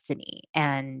destiny?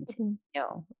 And, Mhm. you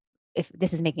know, if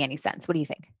this is making any sense, what do you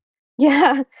think?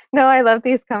 Yeah. No, I love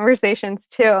these conversations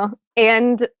too.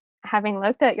 And having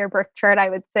looked at your birth chart, I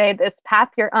would say this path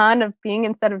you're on of being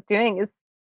instead of doing is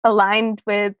aligned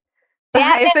with the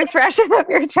highest expression of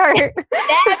your chart.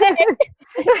 Damn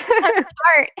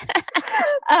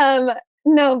it.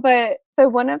 No, but so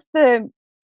one of the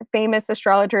famous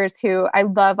astrologers who I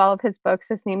love all of his books,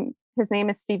 his name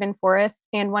is Stephen Forrest,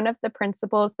 and one of the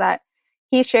principles that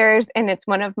he shares, and it's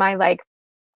one of my like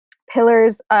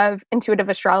pillars of intuitive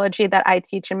astrology that I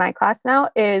teach in my class now,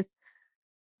 is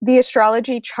the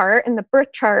astrology chart, and the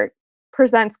birth chart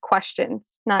presents questions,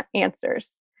 not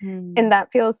answers. And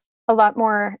that feels a lot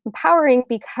more empowering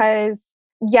because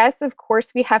yes, of course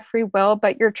we have free will,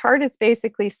 but your chart is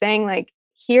basically saying like,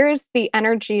 here's the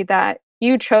energy that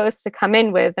you chose to come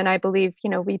in with. And I believe,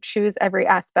 we choose every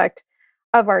aspect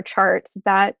of our charts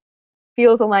that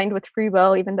feels aligned with free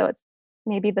will, even though it's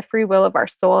maybe the free will of our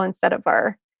soul instead of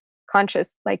our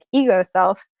conscious like ego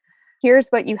self. Here's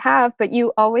what you have, but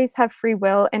you always have free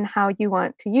will in how you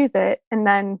want to use it. And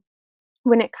then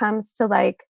when it comes to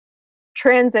like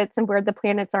transits and where the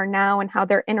planets are now and how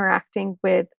they're interacting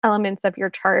with elements of your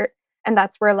chart, and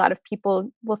that's where a lot of people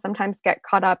will sometimes get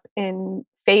caught up in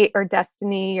fate or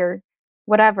destiny or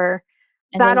whatever.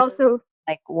 And that also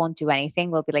like won't do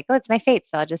anything. We'll be like, oh, it's my fate,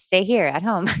 so I'll just stay here at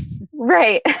home.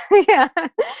 Right. Yeah.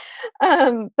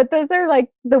 But those are like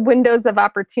the windows of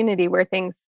opportunity where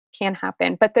things can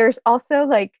happen. But there's also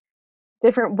like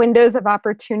different windows of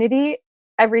opportunity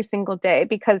every single day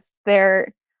because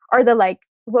there are the like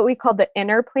what we call the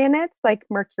inner planets like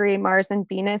Mercury, Mars, and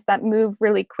Venus that move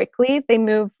really quickly. They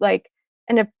move like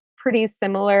in a pretty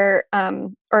similar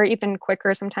or even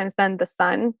quicker sometimes than the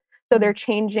sun. So they're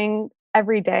changing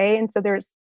every day. And so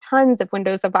there's tons of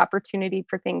windows of opportunity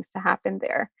for things to happen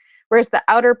there. Whereas the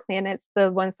outer planets,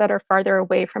 the ones that are farther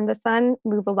away from the sun,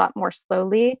 move a lot more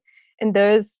slowly. And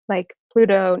those like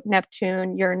Pluto,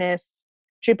 Neptune, Uranus,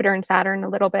 Jupiter, and Saturn a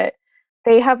little bit,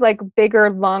 they have like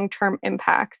bigger long-term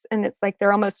impacts. And it's like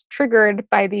they're almost triggered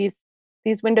by these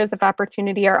windows of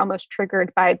opportunity are almost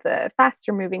triggered by the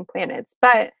faster moving planets.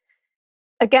 But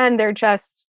again, they're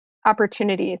just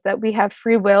opportunities that we have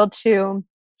free will to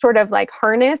sort of like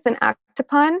harness and act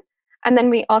upon. And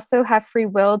then we also have free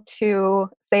will to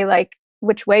say like,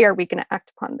 which way are we going to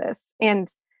act upon this? And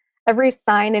every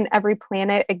sign and every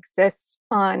planet exists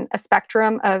on a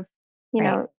spectrum of,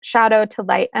 shadow to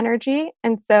light energy.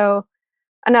 And so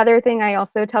another thing I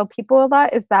also tell people a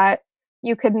lot is that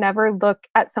you could never look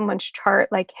at someone's chart,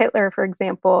 like Hitler, for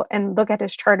example, and look at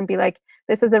his chart and be like,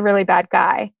 this is a really bad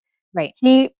guy. Right.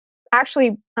 He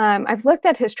actually, I've looked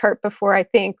at his chart before, I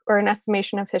think, or an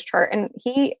estimation of his chart, and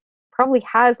he probably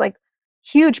has like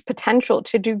huge potential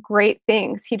to do great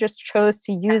things. He just chose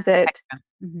to use it.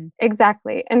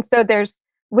 Exactly. And so there's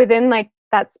within like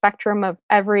that spectrum of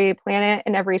every planet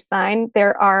and every sign,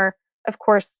 there are, of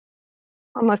course,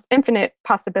 almost infinite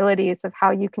possibilities of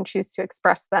how you can choose to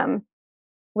express them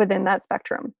within that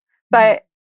spectrum. But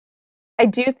I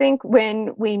do think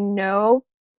when we know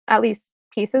at least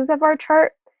pieces of our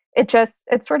chart, it's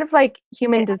sort of like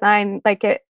human design, like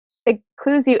it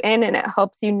clues you in and it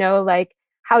helps you know like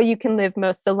how you can live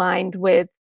most aligned with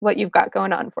what you've got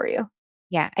going on for you.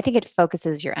 Yeah, I think it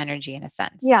focuses your energy in a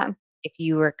sense. Yeah. If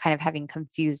you were kind of having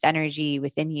confused energy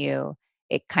within you,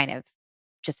 it kind of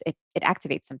just it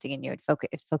activates something in you. It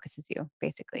focuses you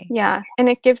basically. Yeah, and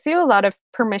it gives you a lot of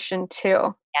permission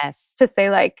too. Yes. To say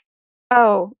like,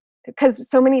 oh, because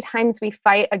so many times we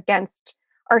fight against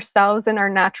ourselves and our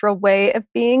natural way of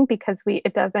being because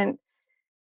it doesn't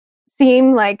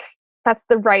seem like that's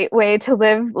the right way to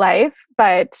live life.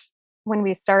 But when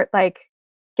we start like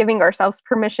giving ourselves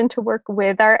permission to work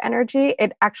with our energy,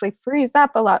 it actually frees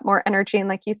up a lot more energy. And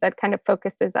like you said, kind of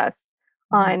focuses us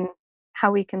on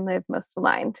how we can live most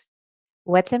aligned.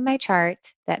 What's in my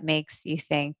chart that makes you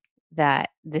think that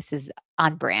this is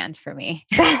on brand for me?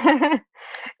 I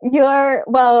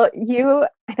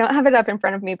don't have it up in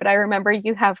front of me, but I remember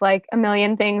you have like a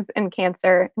million things in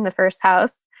Cancer in the first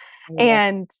house.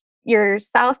 And your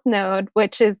South Node,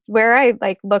 which is where I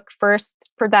like look first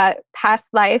for that past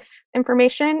life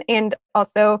information. And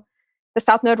also the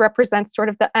South Node represents sort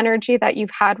of the energy that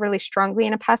you've had really strongly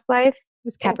in a past life. It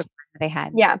was Capricorn they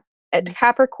had. Yeah.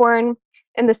 Capricorn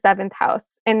in the 7th house.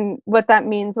 And what that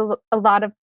means, a lot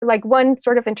of like one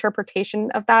sort of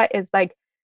interpretation of that is like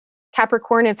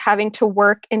Capricorn is having to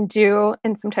work and do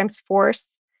and sometimes force.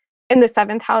 In the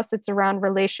 7th house, it's around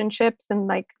relationships and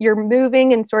like you're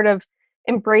moving and sort of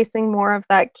embracing more of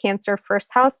that Cancer first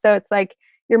house. So it's like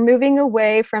you're moving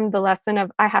away from the lesson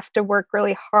of I have to work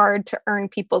really hard to earn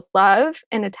people's love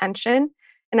and attention.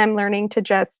 And I'm learning to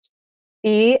just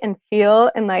be and feel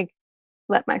and like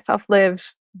let myself live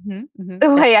the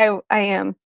way I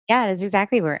am. Yeah, that's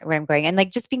exactly where I'm going. And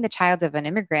like just being the child of an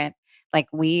immigrant, like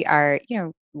we are,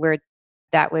 we're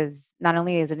that was not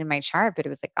only is it in my chart, but it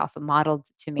was like also modeled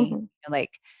to me, Mhm.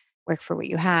 like work for what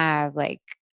you have, like,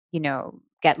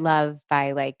 get love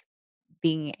by like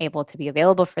being able to be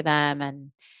available for them.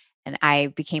 And I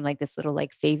became like this little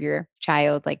like savior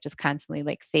child, like just constantly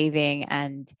like saving.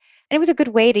 And it was a good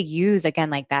way to use again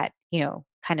like that,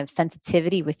 kind of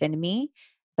sensitivity within me.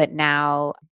 But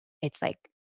now it's like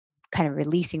kind of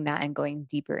releasing that and going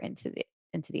deeper into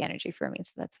the energy for me.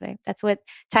 So that's what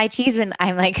Tai Chi's been.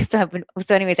 I'm like, so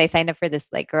anyways, I signed up for this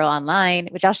like girl online,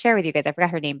 which I'll share with you guys. I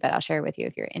forgot her name, but I'll share it with you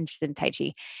if you're interested in Tai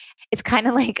Chi. It's kind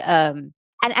of like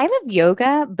and I love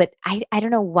yoga, but I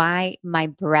don't know why my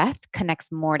breath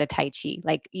connects more to Tai Chi.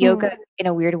 Like Mm. yoga in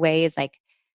a weird way is like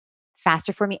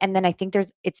faster for me. And then I think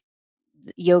it's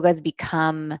yoga's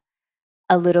become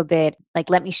a little bit like,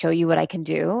 let me show you what I can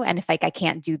do. And if like I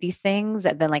can't do these things,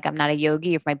 then like I'm not a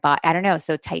yogi. If my body, I don't know.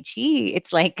 So Tai Chi,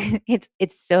 it's like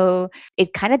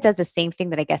it kind of does the same thing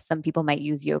that I guess some people might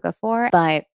use yoga for,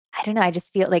 but I don't know. I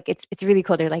just feel like it's really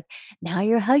cool. They're like, now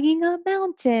you're hugging a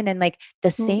mountain, and like the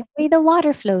Mm. same way the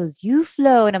water flows, you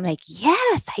flow. And I'm like,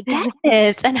 yes, I get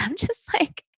this. And I'm just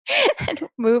like and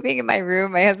moving in my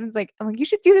room. My husband's like, I'm like, you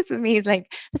should do this with me. He's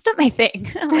like, that's not my thing.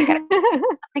 I'm like,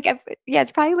 yeah,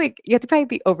 it's probably like you have to probably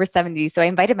be over 70. So I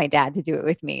invited my dad to do it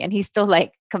with me, and he's still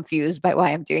like confused by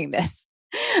why I'm doing this.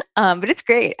 But it's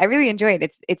great. I really enjoy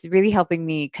it. It's really helping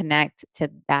me connect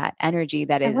to that energy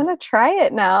that I is. want to try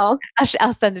it now.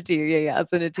 I'll send it to you. Yeah, yeah, I'll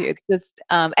send it to you. It's just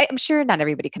I'm sure not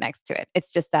everybody connects to it.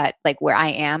 It's just that like where I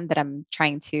am, that I'm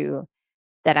trying to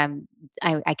that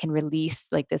I can release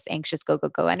like this anxious go go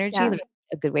go energy. Yeah. Like,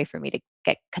 it's a good way for me to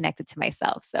get connected to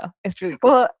myself. So it's really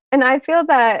cool. Well, and I feel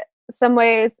that some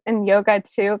ways in yoga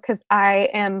too, because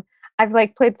I've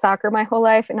like played soccer my whole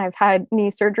life and I've had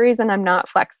knee surgeries and I'm not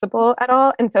flexible at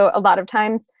all. And so a lot of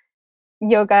times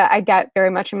yoga, I get very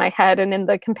much in my head and in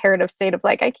the comparative state of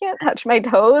like, I can't touch my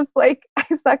toes. Like, I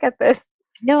suck at this.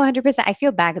 No, 100%. I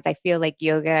feel bad because I feel like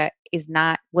yoga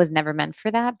was never meant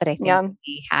for that, but I think Yeah.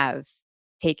 we have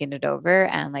taken it over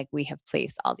and like we have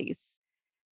placed all these.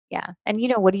 Yeah. And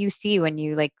what do you see when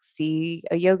you like see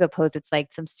a yoga pose? It's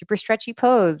like some super stretchy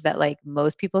pose that like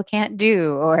most people can't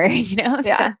do or, so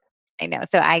Yeah. I know.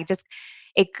 So I just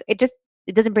it just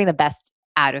it doesn't bring the best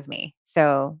out of me.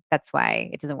 So that's why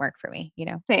it doesn't work for me.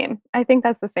 Same. I think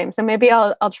that's the same. So maybe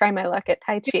I'll try my luck at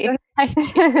Tai Chi.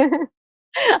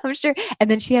 I'm sure. And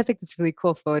then she has like this really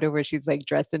cool photo where she's like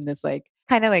dressed in this like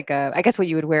kind of like I guess what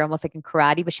you would wear almost like in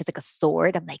karate, but she has like a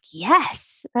sword. I'm like,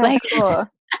 yes. Oh, Like cool.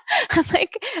 I'm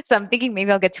like, so I'm thinking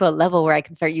maybe I'll get to a level where I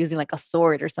can start using like a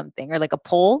sword or something or like a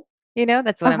pole.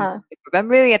 That's what Uh-huh. I'm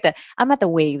really I'm at the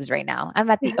waves right now. I'm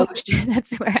at the ocean.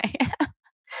 That's where I am.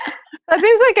 That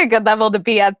seems like a good level to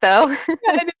be at though.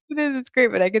 Yeah, it is. It's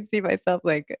great, but I can see myself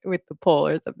like with the pole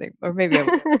or something, or maybe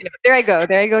there I go.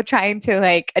 There I go trying to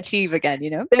like achieve again.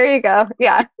 There you go.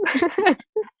 Yeah.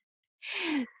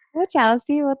 Well,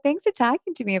 Chelsea, well, thanks for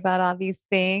talking to me about all these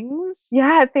things.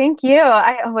 Yeah, thank you.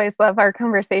 I always love our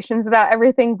conversations about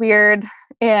everything weird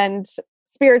and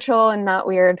spiritual and not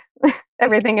weird,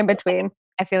 everything in between.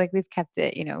 I feel like we've kept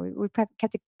it, we've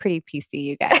kept it pretty PC,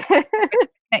 you guys.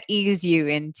 Gonna ease you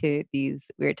into these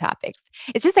weird topics.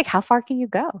 It's just like, how far can you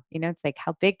go? It's like,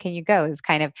 how big can you go? Is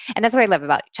kind of, and that's what I love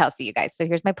about Chelsea, you guys. So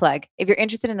here's my plug. If you're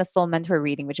interested in a soul mentor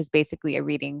reading, which is basically a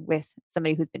reading with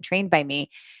somebody who's been trained by me,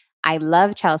 I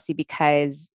love Chelsea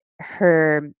because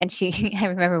and she, I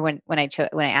remember when I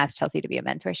asked Chelsea to be a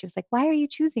mentor, she was like, why are you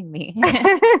choosing me?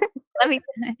 Let me,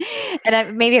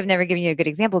 and maybe I've never given you a good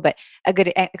example, but a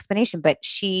good explanation, but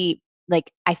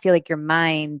I feel like your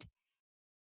mind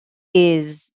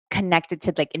is connected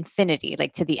to like infinity,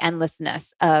 like to the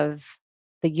endlessness of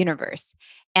the universe.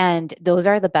 And those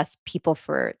are the best people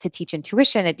to teach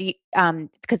intuition.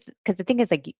 Because the thing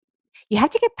is like you have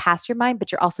to get past your mind,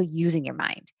 but you're also using your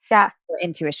mind Yeah. for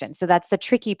intuition. So that's the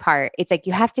tricky part. It's like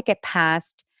you have to get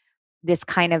past this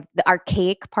kind of the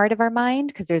archaic part of our mind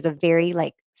because there's a very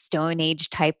like stone age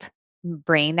type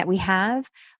brain that we have,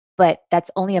 but that's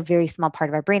only a very small part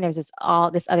of our brain. There's this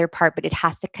other part, but it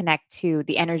has to connect to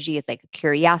the energy. It's like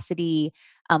curiosity,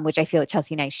 which I feel like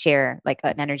Chelsea and I share like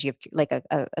an energy of like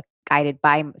a guided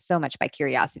by so much by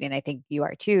curiosity. And I think you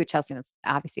are too, Chelsea. That's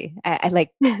obviously I like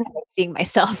seeing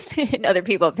myself in other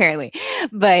people apparently.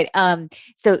 But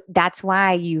so that's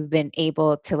why you've been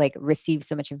able to like receive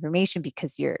so much information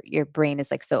because your brain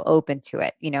is like so open to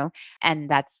it. And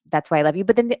that's why I love you.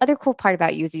 But then the other cool part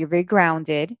about you is that you're very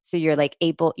grounded. So you're like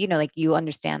able, like you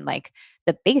understand like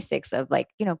the basics of like,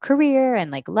 career and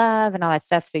like love and all that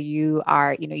stuff. So you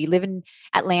are, you live in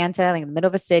Atlanta, like in the middle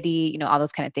of a city, all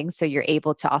those kind of things. So you're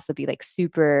able to also be like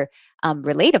super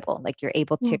relatable. Like you're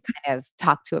able to Mm. kind of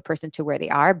talk to a person to where they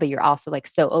are, but you're also like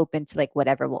so open to like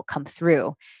whatever will come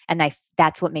through. And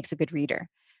that's what makes a good reader.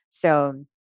 So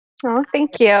Oh,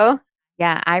 thank you.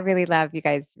 yeah, I really love you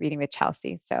guys reading with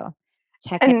Chelsea. So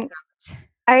check it And out.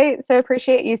 I so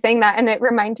appreciate you saying that. And it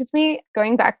reminded me,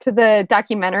 going back to the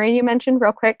documentary you mentioned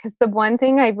real quick, because the one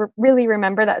thing I really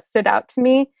remember that stood out to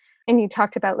me, and you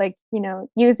talked about like,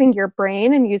 using your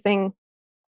brain and using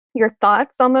your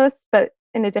thoughts almost, but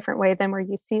in a different way than we're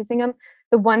used to using them.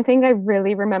 The one thing I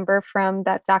really remember from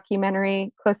that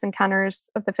documentary, Close Encounters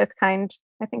of the Fifth Kind,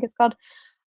 I think it's called,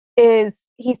 is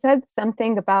he said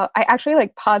something about, I actually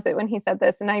like paused it when he said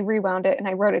this and I rewound it and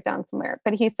I wrote it down somewhere,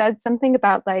 but he said something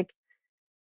about like,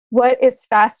 what is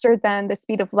faster than the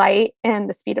speed of light and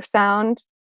the speed of sound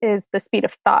is the speed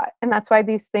of thought. And that's why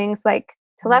these things like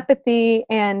telepathy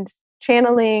and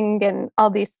channeling and all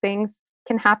these things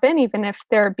can happen, even if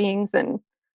there are beings in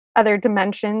other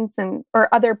dimensions and or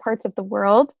other parts of the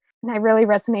world. And I really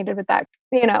resonated with that.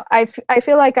 I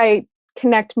feel like I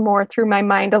connect more through my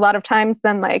mind a lot of times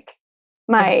than like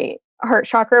my heart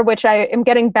chakra, which I am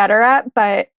getting better at.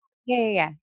 But Yeah, yeah, yeah.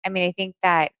 I mean, I think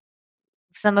that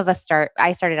some of us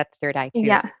I started at the third eye too,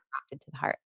 yeah, popped into the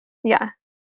heart. yeah. Mhm.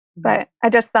 But I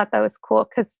just thought that was cool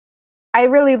because I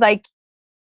really like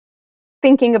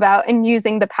thinking about and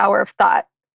using the power of thought,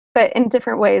 but in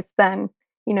different ways than,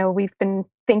 we've been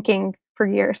thinking for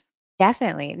years.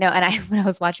 Definitely. No, and when I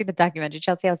was watching the documentary,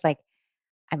 Chelsea, I was like,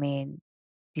 I mean,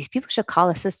 these people should call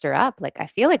a sister up. Like, I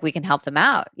feel like we can help them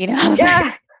out. I was like,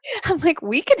 Yeah. I'm like,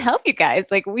 we can help you guys.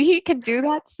 Like, we can do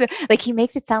that. So, like, he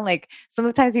makes it sound like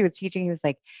sometimes he was teaching, he was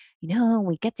like,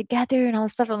 we get together and all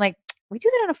this stuff. I'm like, we do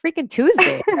that on a freaking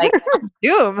Tuesday, like on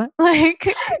Zoom.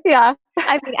 Like, Yeah.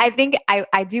 I mean, I think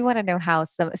I do want to know how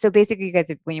so basically you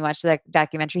guys, when you watch the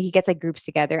documentary, he gets like groups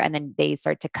together and then they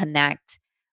start to connect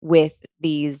with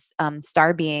these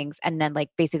star beings, and then like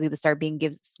basically the star being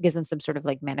gives them some sort of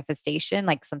like manifestation,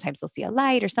 like sometimes they'll see a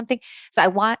light or something. So I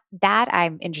want that,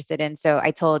 I'm interested in. So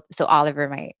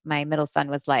Oliver, my middle son,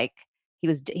 was like,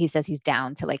 he says he's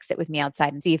down to like sit with me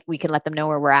outside and see if we can let them know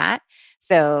where we're at.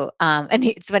 So and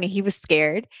it's funny, he was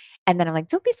scared, and then I'm like,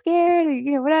 don't be scared,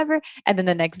 whatever. And then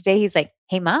the next day he's like,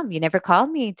 hey mom, you never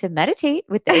called me to meditate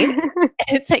with the alien.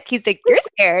 It's like, he's like, you're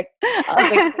scared. I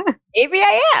was like, maybe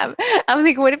I am. I was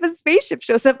like, what if a spaceship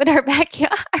shows up in our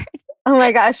backyard? Oh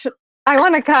my gosh. I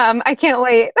want to come. I can't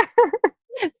wait.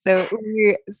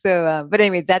 But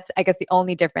anyways, that's, I guess, the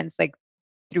only difference, like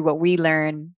through what we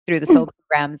learn through the soul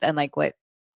programs and like what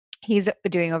he's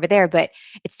doing over there. But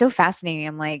it's so fascinating.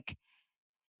 I'm like,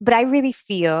 but I really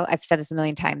feel, I've said this a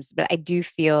million times, but I do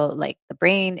feel like the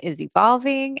brain is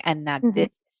evolving and that this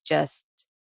Mhm. is just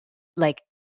like,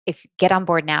 if you get on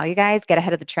board now, you guys get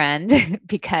ahead of the trend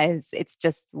because it's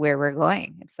just where we're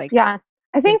going. It's like, Yeah.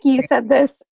 I think think you said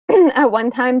this at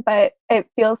one time, but it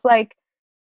feels like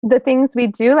the things we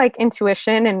do, like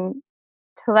intuition and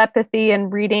telepathy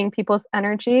and reading people's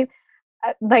energy,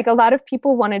 like a lot of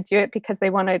people want to do it because they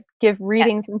want to give yeah,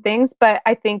 readings and things, but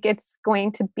I think it's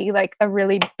going to be like a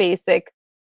really basic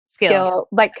skill. skill,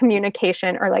 like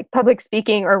communication or like public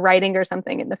speaking or writing or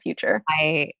something in the future.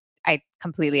 I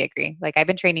completely agree. Like, I've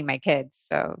been training my kids,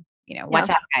 so Yeah. watch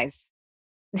out, guys.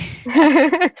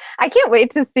 I can't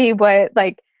wait to see what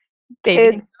like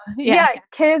Baby, kids, yeah, yeah,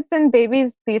 kids and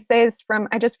babies these days from,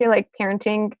 I just feel like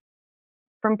parenting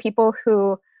from people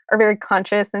who are very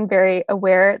conscious and very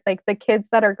aware, like the kids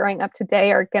that are growing up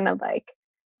today are gonna like,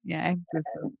 yeah.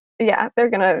 yeah, they're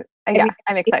gonna, I mean, yeah,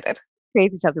 I'm it's excited.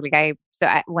 crazy, Chelsea. Like,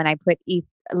 when I put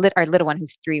our little one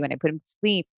who's 3, when I put him to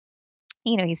sleep,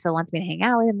 he still wants me to hang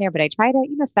out with him there, but I try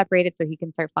to, separate it so he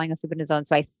can start falling asleep on his own.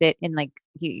 So I sit in like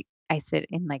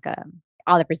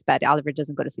Oliver's bed. Oliver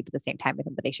doesn't go to sleep at the same time with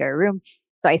him, but they share a room.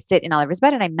 So I sit in Oliver's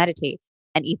bed and I meditate.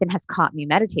 And Ethan has caught me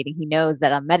meditating. He knows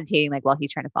that I'm meditating like while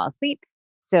he's trying to fall asleep.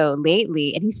 So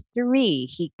lately, and he's 3,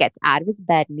 he gets out of his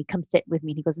bed and he comes sit with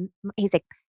me and he goes, he's like,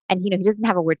 and he doesn't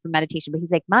have a word for meditation, but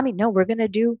he's like, mommy, no, we're gonna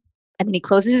do, and then he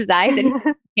closes his eyes and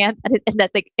he hands, and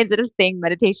that's like, instead of saying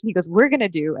meditation, he goes, we're gonna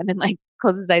do, and then like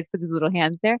closes his eyes, puts his little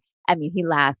hands there. I mean, he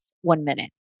lasts 1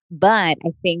 minute, but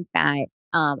I think that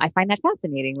I find that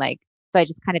fascinating. Like, so I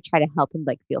just kind of try to help him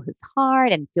like feel his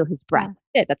heart and feel his breath.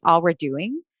 Yeah. That's all we're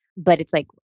doing. But it's like,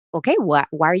 okay, why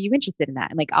are you interested in that?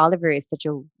 And like, Oliver is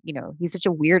he's such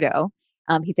a weirdo.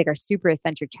 He's like our super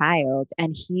eccentric child,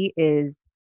 and he is,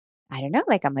 I don't know.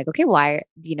 Like, I'm like, okay, why,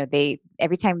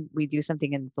 every time we do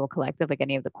something in Soul Collective, like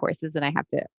any of the courses, and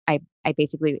I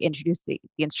basically introduce the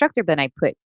instructor, but then I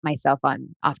put myself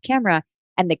on off camera.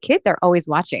 And the kids are always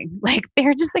watching. Like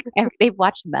they're just like they've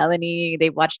watched Melanie,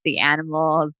 they've watched the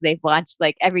animals, they've watched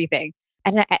like everything.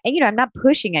 And I'm not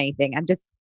pushing anything. I'm just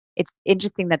it's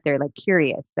interesting that they're like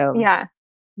curious. So, Yeah.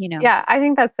 you know, Yeah, I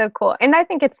think that's so cool. And I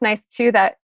think it's nice too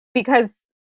that because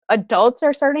adults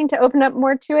are starting to open up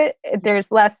more to it,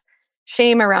 there's less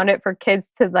shame around it for kids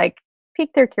to like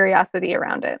pique their curiosity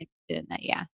around it. doing that,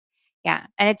 yeah. Yeah.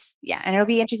 And and it'll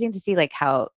be interesting to see like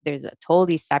how there's a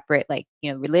totally separate, like,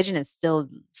 religion is still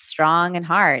strong and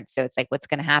hard. So it's like, what's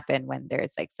going to happen when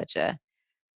there's like such a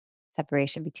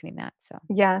separation between that? So,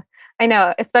 Yeah, I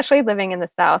know, especially living in the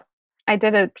South. I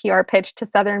did a PR pitch to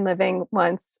Southern Living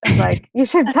once of like, you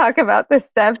should talk about this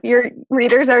stuff. Your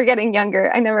readers are getting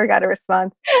younger. I never got a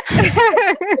response. that's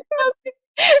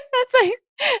like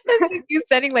you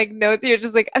sending like notes. You're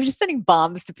just like, I'm just sending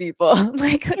bombs to people.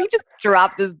 Like, let me just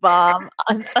drop this bomb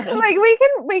on Southern. Like we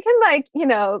can like,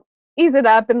 ease it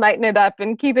up and lighten it up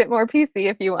and keep it more PC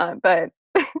if you want, but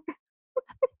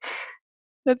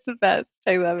That's the best.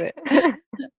 I love it.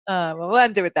 Well, we'll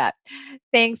end it with that.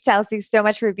 Thanks, Chelsea, so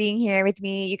much for being here with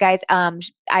me. You guys,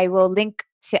 I will link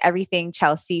to everything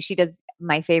Chelsea. She does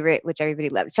my favorite, which everybody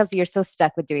loves. Chelsea, you're so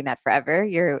stuck with doing that forever.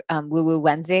 Your Woo Woo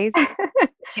Wednesdays.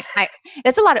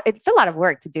 It's a lot of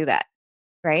work to do that,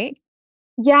 right?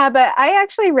 Yeah, but I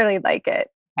actually really like it.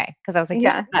 Okay, because I was like,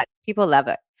 Yeah. people love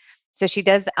it. So she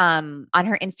does on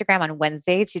her Instagram on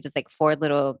Wednesdays, she does like 4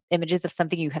 little images of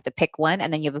something. You have to pick one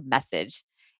and then you have a message.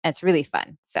 And it's really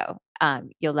fun. So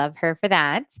you'll love her for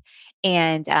that.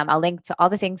 And I'll link to all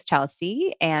the things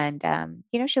Chelsea. And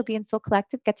she'll be in Soul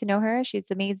Collective. Get to know her.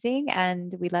 She's amazing.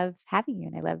 And we love having you.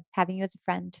 And I love having you as a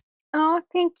friend. Oh,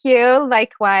 thank you.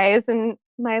 Likewise. And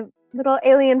my little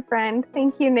alien friend.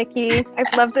 Thank you, Nikki.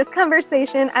 I've loved this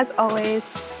conversation as always.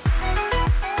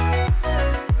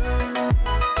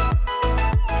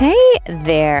 Hey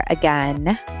there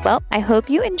again. Well, I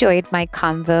hope you enjoyed my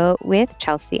convo with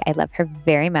Chelsea. I love her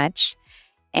very much.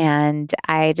 And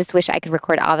I just wish I could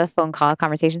record all the phone call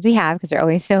conversations we have because they're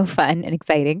always so fun and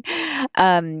exciting.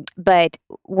 But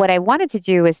what I wanted to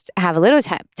do was have a little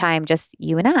time, just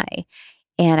you and I.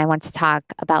 And I want to talk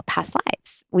about past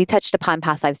lives. We touched upon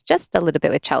past lives just a little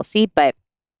bit with Chelsea, but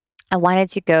I wanted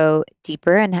to go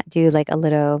deeper and do like a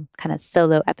little kind of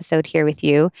solo episode here with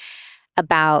you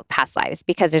about past lives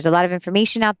because there's a lot of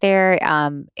information out there.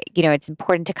 It's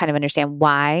important to kind of understand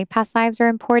why past lives are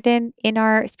important in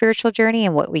our spiritual journey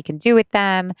and what we can do with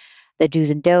them, the do's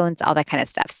and don'ts, all that kind of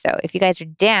stuff. So if you guys are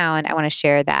down, I want to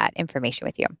share that information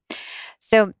with you.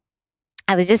 So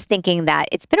I was just thinking that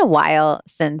it's been a while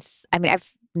since,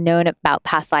 I've known about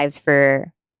past lives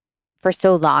for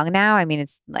so long now.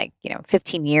 It's like,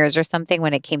 15 years or something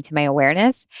when it came to my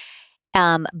awareness.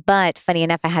 But funny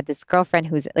enough, I had this girlfriend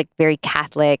who's like very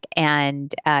Catholic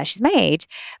and she's my age,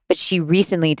 but she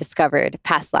recently discovered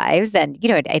past lives and,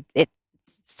 it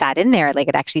sat in there, like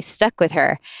it actually stuck with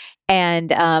her.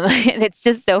 And, and it's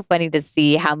just so funny to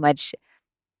see how much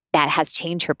that has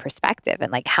changed her perspective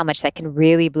and like how much that can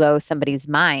really blow somebody's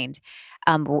mind.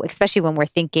 Especially when we're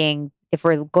thinking, if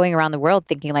we're going around the world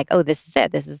thinking like, oh, this is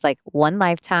it. This is like one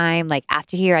lifetime. Like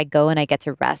after here, I go and I get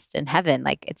to rest in heaven.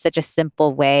 Like it's such a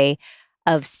simple way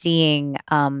of seeing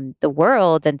the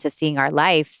world and to seeing our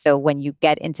life. So when you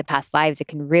get into past lives, it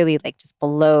can really like just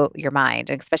blow your mind,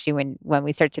 and especially when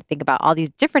we start to think about all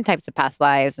these different types of past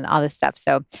lives and all this stuff.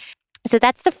 So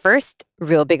that's the first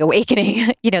real big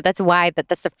awakening. That's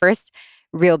the first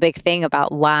real big thing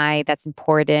about why that's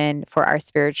important for our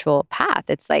spiritual path.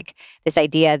 It's like this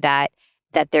idea that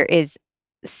there is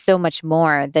so much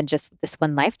more than just this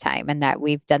one lifetime and that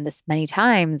we've done this many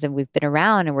times and we've been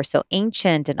around and we're so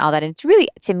ancient and all that. And it's really,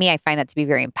 to me, I find that to be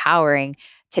very empowering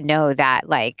to know that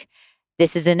like,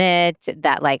 this isn't it,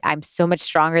 that like, I'm so much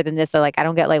stronger than this. So like, I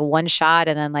don't get like one shot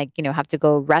and then like, have to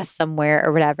go rest somewhere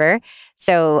or whatever.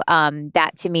 So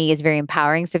that to me is very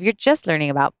empowering. So if you're just learning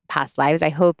about past lives, I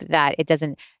hope that it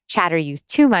doesn't chatter you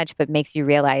too much, but makes you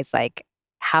realize like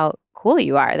how cool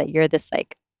you are, that you're this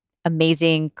like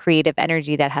amazing creative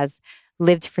energy that has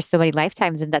lived for so many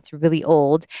lifetimes and that's really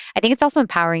old. I think it's also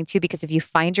empowering too, because if you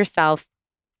find yourself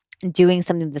doing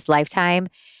something this lifetime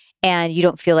and you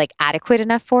don't feel like adequate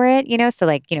enough for it, so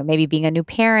like, maybe being a new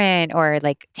parent or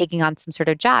like taking on some sort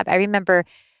of job. I remember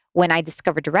when I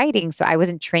discovered writing, so I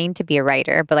wasn't trained to be a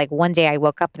writer, but like one day I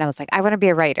woke up and I was like, I want to be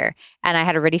a writer. And I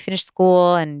had already finished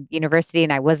school and university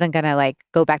and I wasn't going to like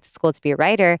go back to school to be a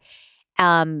writer.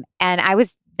 And I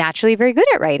was naturally very good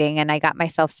at writing and I got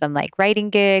myself some like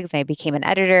writing gigs and I became an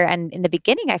editor. And in the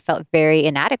beginning, I felt very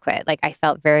inadequate. Like I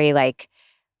felt very like,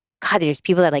 God, there's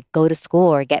people that like go to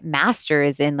school or get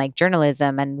masters in like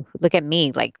journalism, and look at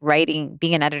me like writing,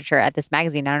 being an editor at this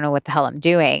magazine. I don't know what the hell I'm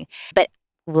doing. But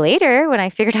later, when I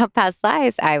figured out past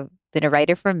lives, I've been a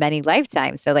writer for many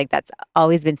lifetimes. So like that's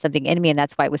always been something in me, and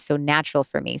that's why it was so natural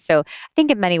for me. So I think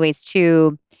in many ways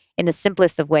too, in the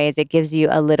simplest of ways, it gives you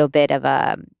a little bit of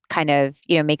a kind of,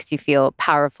 makes you feel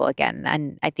powerful again.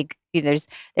 And I think there's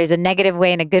a negative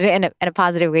way and a good and a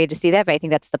positive way to see that. But I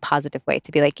think that's the positive way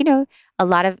to be like, a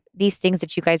lot of these things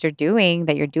that you guys are doing,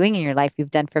 that you're doing in your life,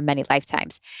 you've done for many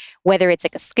lifetimes, whether it's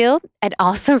like a skill and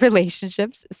also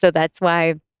relationships. So that's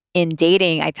why in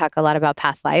dating, I talk a lot about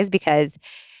past lives, because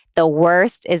the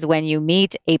worst is when you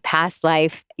meet a past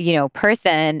life,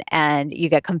 person, and you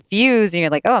get confused and you're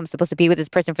like, oh, I'm supposed to be with this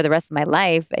person for the rest of my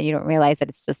life. And you don't realize that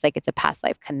it's just like, it's a past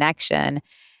life connection.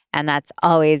 And that's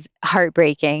always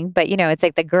heartbreaking. But, it's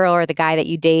like the girl or the guy that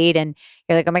you date and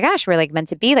you're like, oh my gosh, we're like meant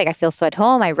to be. Like, I feel so at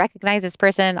home. I recognize this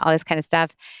person, all this kind of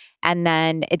stuff. And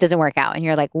then it doesn't work out. And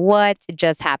you're like, what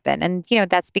just happened? And,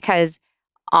 that's because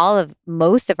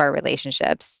most of our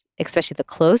relationships, especially the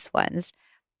close ones,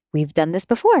 we've done this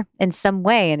before in some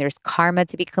way, and there's karma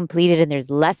to be completed and there's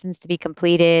lessons to be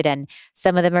completed. And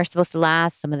some of them are supposed to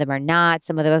last, some of them are not.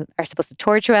 Some of them are supposed to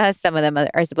torture us. Some of them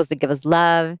are supposed to give us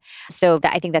love. So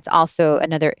I think that's also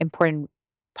another important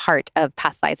part of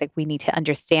past lives. Like, we need to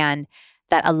understand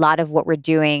that a lot of what we're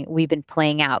doing, we've been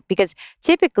playing out, because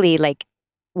typically, like,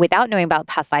 without knowing about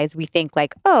past lives, we think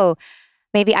like, oh,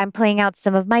 maybe I'm playing out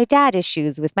some of my dad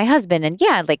issues with my husband. And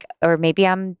yeah, like, or maybe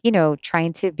I'm,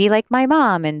 trying to be like my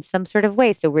mom in some sort of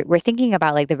way. So we're thinking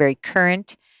about like the very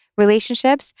current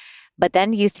relationships. But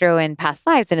then you throw in past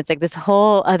lives and it's like this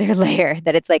whole other layer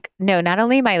that it's like, no, not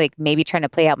only am I like maybe trying to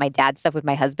play out my dad stuff with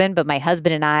my husband, but my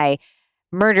husband and I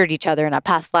murdered each other in our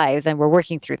past lives and we're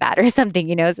working through that or something,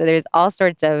 So there's all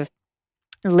sorts of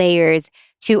layers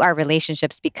to our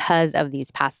relationships because of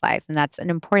these past lives. And that's an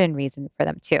important reason for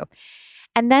them too.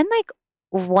 And then, like,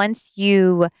 once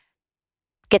you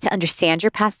get to understand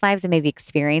your past lives and maybe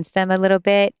experience them a little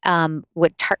bit,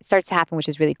 what starts to happen, which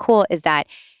is really cool, is that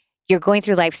you're going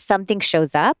through life, something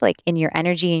shows up like in your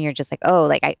energy, and you're just like, oh,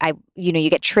 like you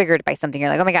get triggered by something. You're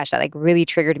like, oh my gosh, that like really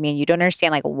triggered me. And you don't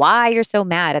understand like why you're so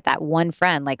mad at that one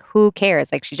friend. Like, who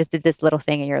cares? Like, she just did this little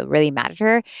thing and you're really mad at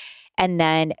her. And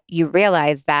then you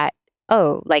realize that,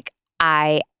 oh, like,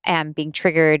 I am being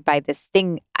triggered by this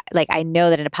thing. Like, I know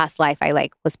that in a past life I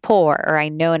like was poor, or I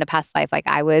know in a past life like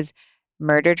I was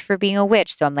murdered for being a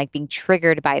witch. So I'm like being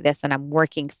triggered by this and I'm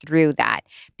working through that.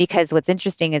 Because what's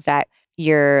interesting is that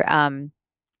your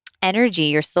energy,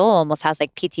 your soul almost has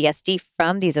like PTSD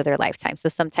from these other lifetimes. So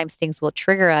sometimes things will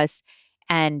trigger us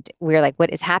and we're like, what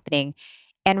is happening?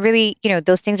 And really,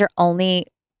 those things are only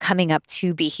coming up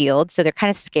to be healed. So they're kind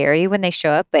of scary when they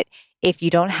show up. But if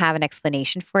you don't have an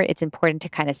explanation for it, it's important to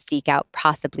kind of seek out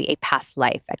possibly a past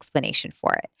life explanation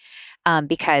for it,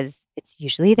 because it's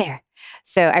usually there.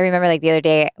 So I remember like the other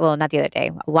day, well, not the other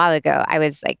day, a while ago, I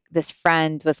was like, this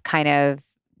friend was kind of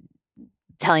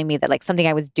telling me that like something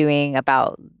I was doing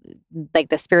about like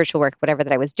the spiritual work, whatever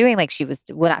that I was doing, like she was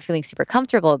not feeling super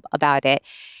comfortable about it.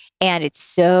 And it's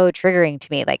so triggering to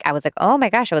me. Like, I was like, oh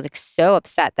my gosh, I was like so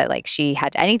upset that like she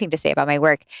had anything to say about my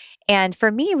work. And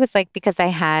for me, it was like, because I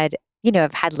had,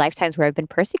 I've had lifetimes where I've been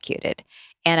persecuted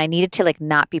and I needed to like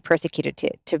not be persecuted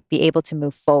to be able to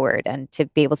move forward and to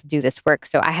be able to do this work.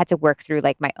 So I had to work through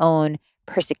like my own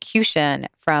persecution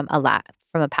from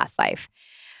a past life.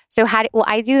 So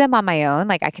I do them on my own.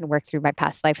 Like, I can work through my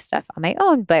past life stuff on my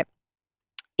own, but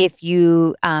if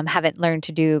you haven't learned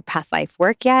to do past life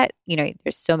work yet,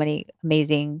 there's so many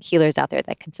amazing healers out there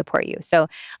that can support you. So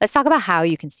let's talk about how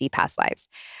you can see past lives,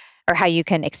 or how you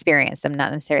can experience them,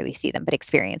 not necessarily see them, but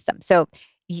experience them. So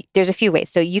there's a few ways.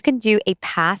 So you can do a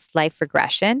past life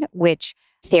regression, which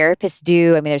therapists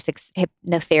do. I mean, there's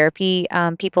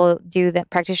hypnotherapy people do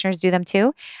that, practitioners do them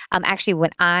too. Actually,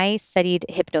 when I studied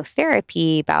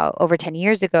hypnotherapy about over 10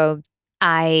 years ago,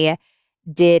 I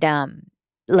did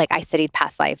I studied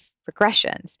past life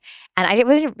regressions, and I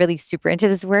wasn't really super into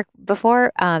this work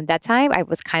before that time. I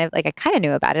was kind of like, I kind of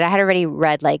knew about it. I had already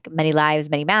read like Many Lives,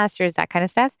 Many Masters, that kind of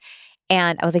stuff.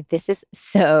 And I was like, this is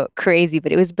so crazy,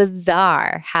 but it was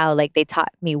bizarre how like they taught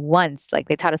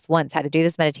us once how to do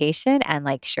this meditation. And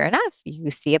like, sure enough, you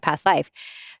see a past life.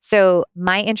 So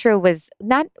my intro was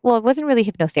it wasn't really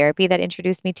hypnotherapy that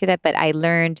introduced me to that, but I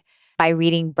learned by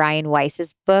reading Brian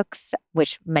Weiss's books,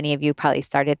 which many of you probably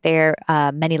started there,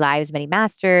 Many Lives, Many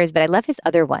Masters, but I love his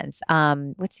other ones.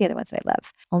 What's the other ones that I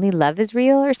love? Only Love is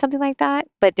Real or something like that.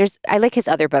 But I like his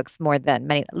other books more than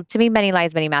to me, Many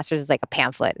Lives, Many Masters is like a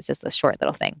pamphlet. It's just a short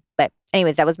little thing. But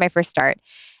anyways, that was my first start.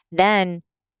 Then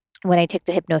when I took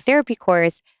the hypnotherapy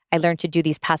course, I learned to do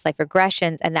these past life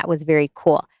regressions, and that was very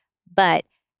cool. But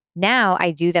now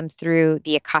I do them through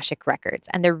the Akashic records.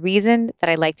 And the reason that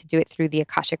I like to do it through the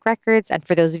Akashic records, and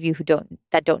for those of you who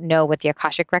don't know what the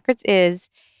Akashic records is,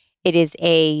 it is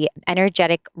a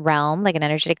energetic realm, like an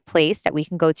energetic place that we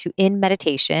can go to in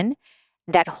meditation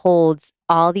that holds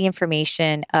all the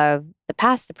information of the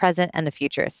past, the present, and the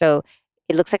future. So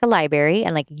it looks like a library,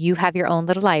 and like you have your own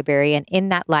little library. And in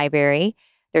that library,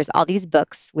 there's all these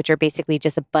books, which are basically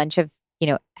just a bunch of,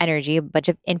 energy, a bunch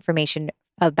of information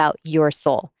about your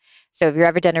soul. So if you've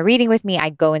ever done a reading with me, I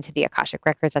go into the Akashic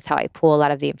records. That's how I pull a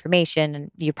lot of the information.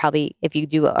 And you probably, if you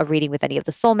do a reading with any of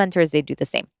the soul mentors, they do the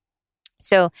same.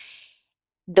 So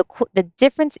the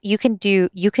difference, you can do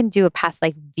a past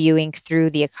life viewing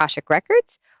through the Akashic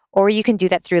records, or you can do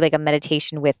that through like a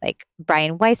meditation with, like,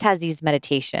 Brian Weiss has these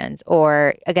meditations,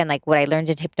 or again, like what I learned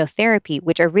in hypnotherapy,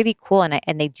 which are really cool,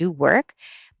 and they do work.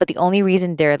 But the only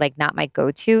reason they're like not my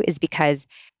go-to is because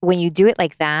when you do it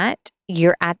like that,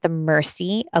 you're at the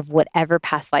mercy of whatever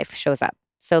past life shows up.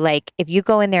 So like if you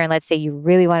go in there and let's say you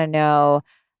really want to know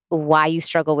why you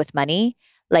struggle with money,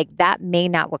 like that may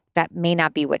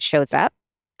not be what shows up,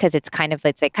 because it's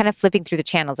like kind of flipping through the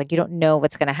channels. Like you don't know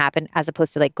what's going to happen, as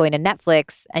opposed to like going to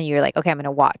Netflix and you're like, okay, I'm going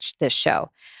to watch this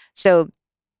show. So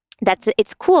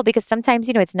it's cool because sometimes,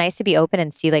 it's nice to be open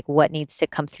and see like what needs to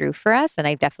come through for us. And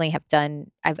I definitely have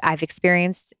I've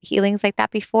experienced healings like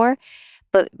that before.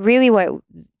 But really what,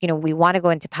 we want to go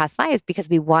into past lives because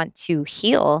we want to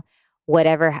heal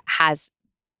whatever has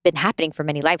been happening for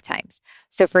many lifetimes.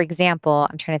 So for example,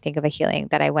 I'm trying to think of a healing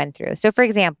that I went through. So for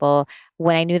example,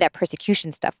 when I knew that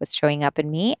persecution stuff was showing up in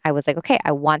me, I was like, okay,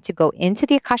 I want to go into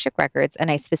the Akashic records,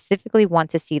 and I specifically want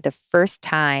to see the first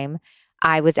time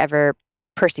I was ever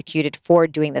persecuted for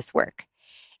doing this work.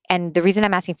 And the reason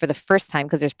I'm asking for the first time,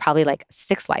 because there's probably like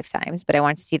 6 lifetimes, but I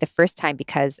want to see the first time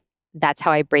because that's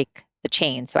how I break the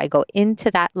chain. So I go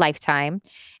into that lifetime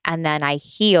and then I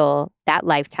heal that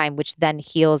lifetime, which then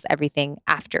heals everything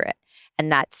after it.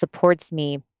 And that supports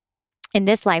me in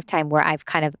this lifetime where I've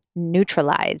kind of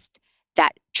neutralized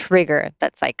that trigger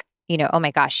that's like, oh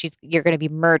my gosh, you're going to be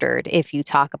murdered if you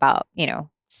talk about,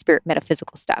 spirit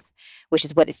metaphysical stuff, which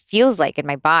is what it feels like in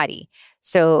my body.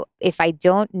 So if I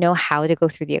don't know how to go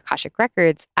through the Akashic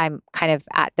records, I'm kind of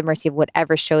at the mercy of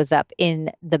whatever shows up in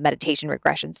the meditation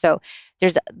regression. So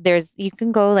you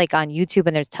can go like on YouTube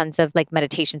and there's tons of like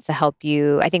meditations to help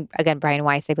you. I think again, Brian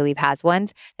Weiss, I believe, has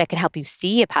ones that can help you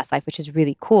see a past life, which is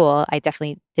really cool. I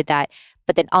definitely did that.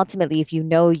 But then ultimately, if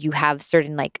you have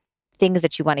certain like things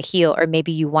that you want to heal, or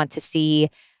maybe you want to see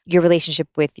your relationship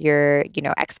with your,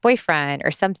 ex-boyfriend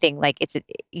or something, like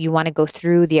you want to go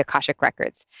through the Akashic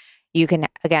records. You can,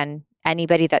 again,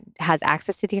 anybody that has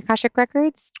access to the Akashic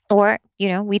records, or,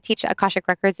 we teach Akashic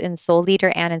records in Soul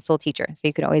Leader and in Soul Teacher. So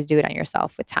you can always do it on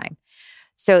yourself with time.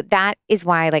 So that is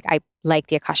why I like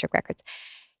the Akashic records.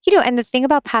 And the thing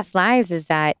about past lives is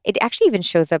that it actually even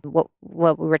shows up,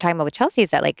 what we were talking about with Chelsea, is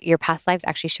that like your past lives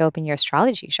actually show up in your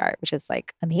astrology chart, which is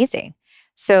like amazing.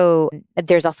 So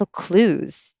there's also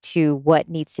clues to what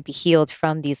needs to be healed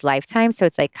from these lifetimes. So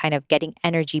it's like kind of getting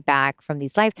energy back from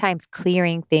these lifetimes,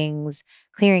 clearing things,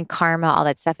 clearing karma, all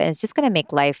that stuff. And it's just going to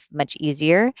make life much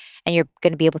easier, and you're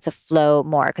going to be able to flow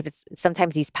more, because it's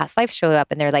sometimes these past lives show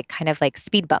up and they're like kind of like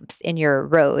speed bumps in your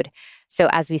road. So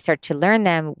as we start to learn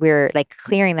them, we're like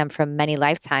clearing them from many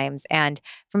lifetimes and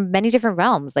from many different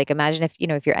realms. Like imagine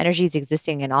if your energy is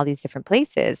existing in all these different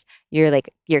places,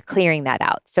 you're clearing that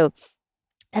out. So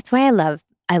that's why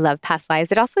I love past lives.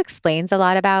 It also explains a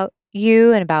lot about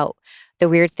you and about the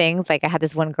weird things. Like I had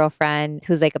this one girlfriend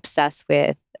who's like obsessed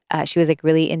with, she was like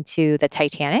really into the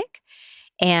Titanic.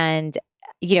 And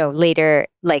later,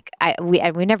 like we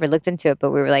never looked into it, but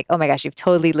we were like, oh my gosh, you've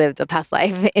totally lived a past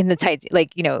life in the Titanic.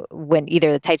 Like, when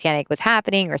either the Titanic was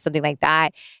happening or something like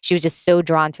that, she was just so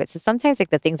drawn to it. So sometimes like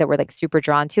the things that we're like super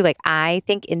drawn to, like I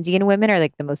think Indian women are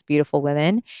like the most beautiful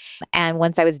women. And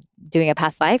once I was doing a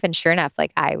past life, and sure enough,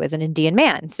 like I was an Indian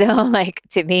man. So like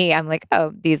to me, I'm like,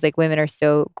 oh, these like women are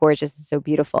so gorgeous and so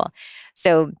beautiful.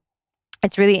 So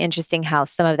it's really interesting how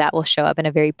some of that will show up in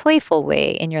a very playful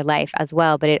way in your life as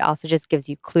well. But it also just gives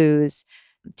you clues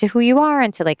to who you are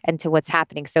and to what's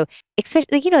happening. So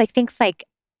especially, like things like,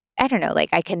 I don't know,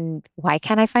 like why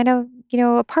can't I find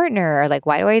a partner? Or like,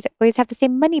 why do I always have the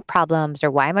same money problems? Or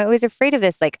why am I always afraid of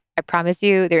this? Like, I promise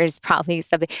you, there's probably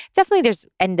something, definitely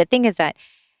and the thing is that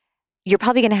you're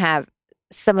probably going to have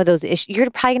some of those issues. You're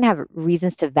probably going to have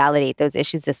reasons to validate those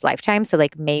issues this lifetime. So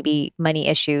like maybe money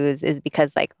issues is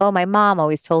because like, oh, my mom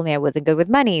always told me I wasn't good with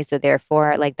money. So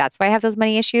therefore like, that's why I have those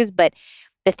money issues. But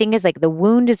the thing is like the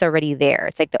wound is already there.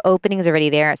 It's like the opening is already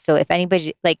there. So if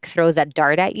anybody like throws that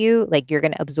dart at you, like you're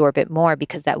going to absorb it more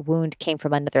because that wound came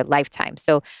from another lifetime.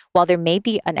 So while there may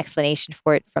be an explanation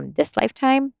for it from this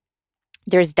lifetime,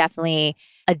 there's definitely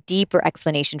a deeper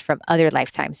explanation from other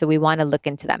lifetimes. So we want to look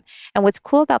into them. And what's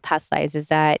cool about past lives is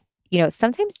that,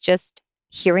 sometimes just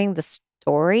hearing the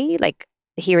story, like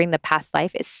hearing the past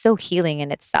life is so healing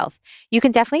in itself. You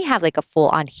can definitely have like a full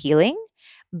on healing,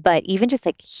 but even just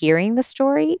like hearing the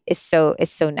story is so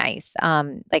nice.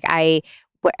 I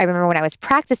remember when I was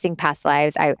practicing past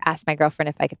lives, I asked my girlfriend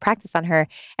if I could practice on her,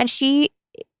 and she,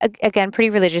 again, pretty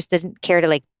religious, didn't care to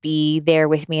like be there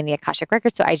with me in the Akashic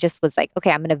record. So I just was like,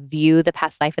 okay, I'm going to view the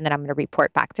past life and then I'm going to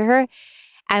report back to her.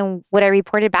 And what I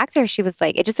reported back to her, she was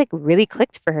like, it just like really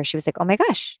clicked for her. She was like, oh my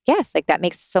gosh, yes, like that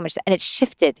makes so much sense. And it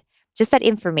shifted, just that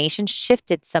information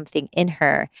shifted something in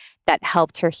her that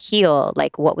helped her heal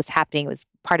like what was happening. It was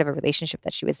part of a relationship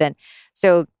that she was in.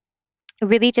 So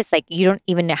really just like, you don't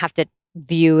even have to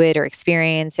view it or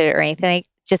experience it or anything. Like,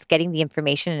 just getting the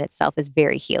information in itself is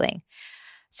very healing.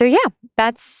 So yeah,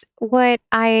 that's what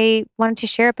I wanted to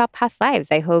share about past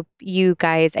lives. I hope you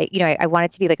guys, I want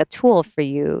it to be like a tool for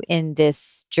you in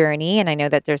this journey. And I know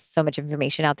that there's so much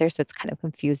information out there, so it's kind of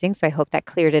confusing. So I hope that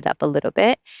cleared it up a little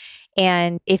bit.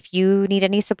 And if you need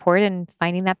any support in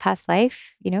finding that past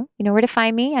life, you know where to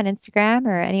find me on Instagram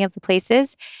or any of the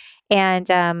places.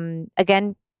 And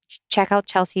again, check out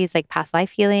Chelsea's like past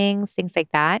life healings, things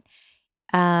like that.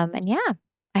 And yeah,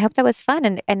 I hope that was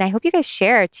fun. And I hope you guys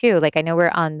share too. Like, I know we're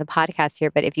on the podcast here,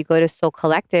 but if you go to Soul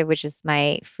Collective, which is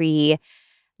my free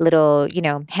little,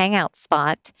 hangout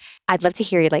spot, I'd love to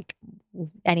hear like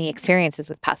any experiences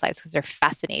with past lives because they're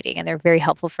fascinating and they're very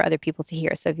helpful for other people to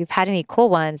hear. So if you've had any cool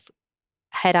ones,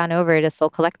 head on over to Soul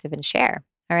Collective and share.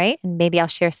 All right. And maybe I'll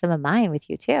share some of mine with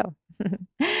you too.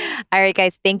 All right,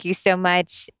 guys. Thank you so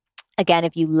much. Again,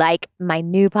 if you like my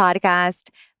new podcast,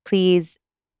 please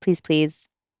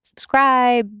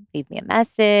subscribe, leave me a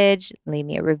message, leave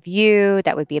me a review.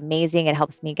 That would be amazing. It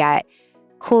helps me get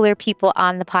cooler people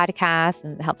on the podcast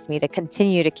and it helps me to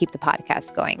continue to keep the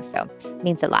podcast going. So it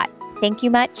means a lot. Thank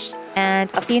you much. And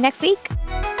I'll see you next week.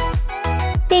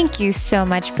 Thank you so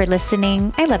much for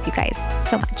listening. I love you guys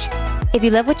so much. If you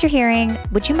love what you're hearing,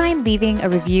 would you mind leaving a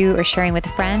review or sharing with a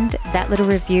friend? That little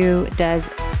review does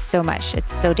so much.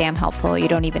 It's so damn helpful. You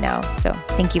don't even know. So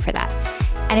thank you for that.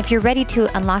 And if you're ready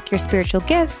to unlock your spiritual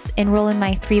gifts, enroll in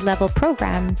my 3-level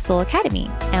program, Soul Academy,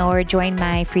 or join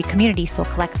my free community, Soul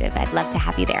Collective. I'd love to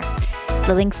have you there.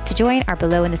 The links to join are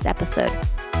below in this episode.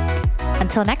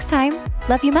 Until next time,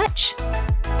 love you much.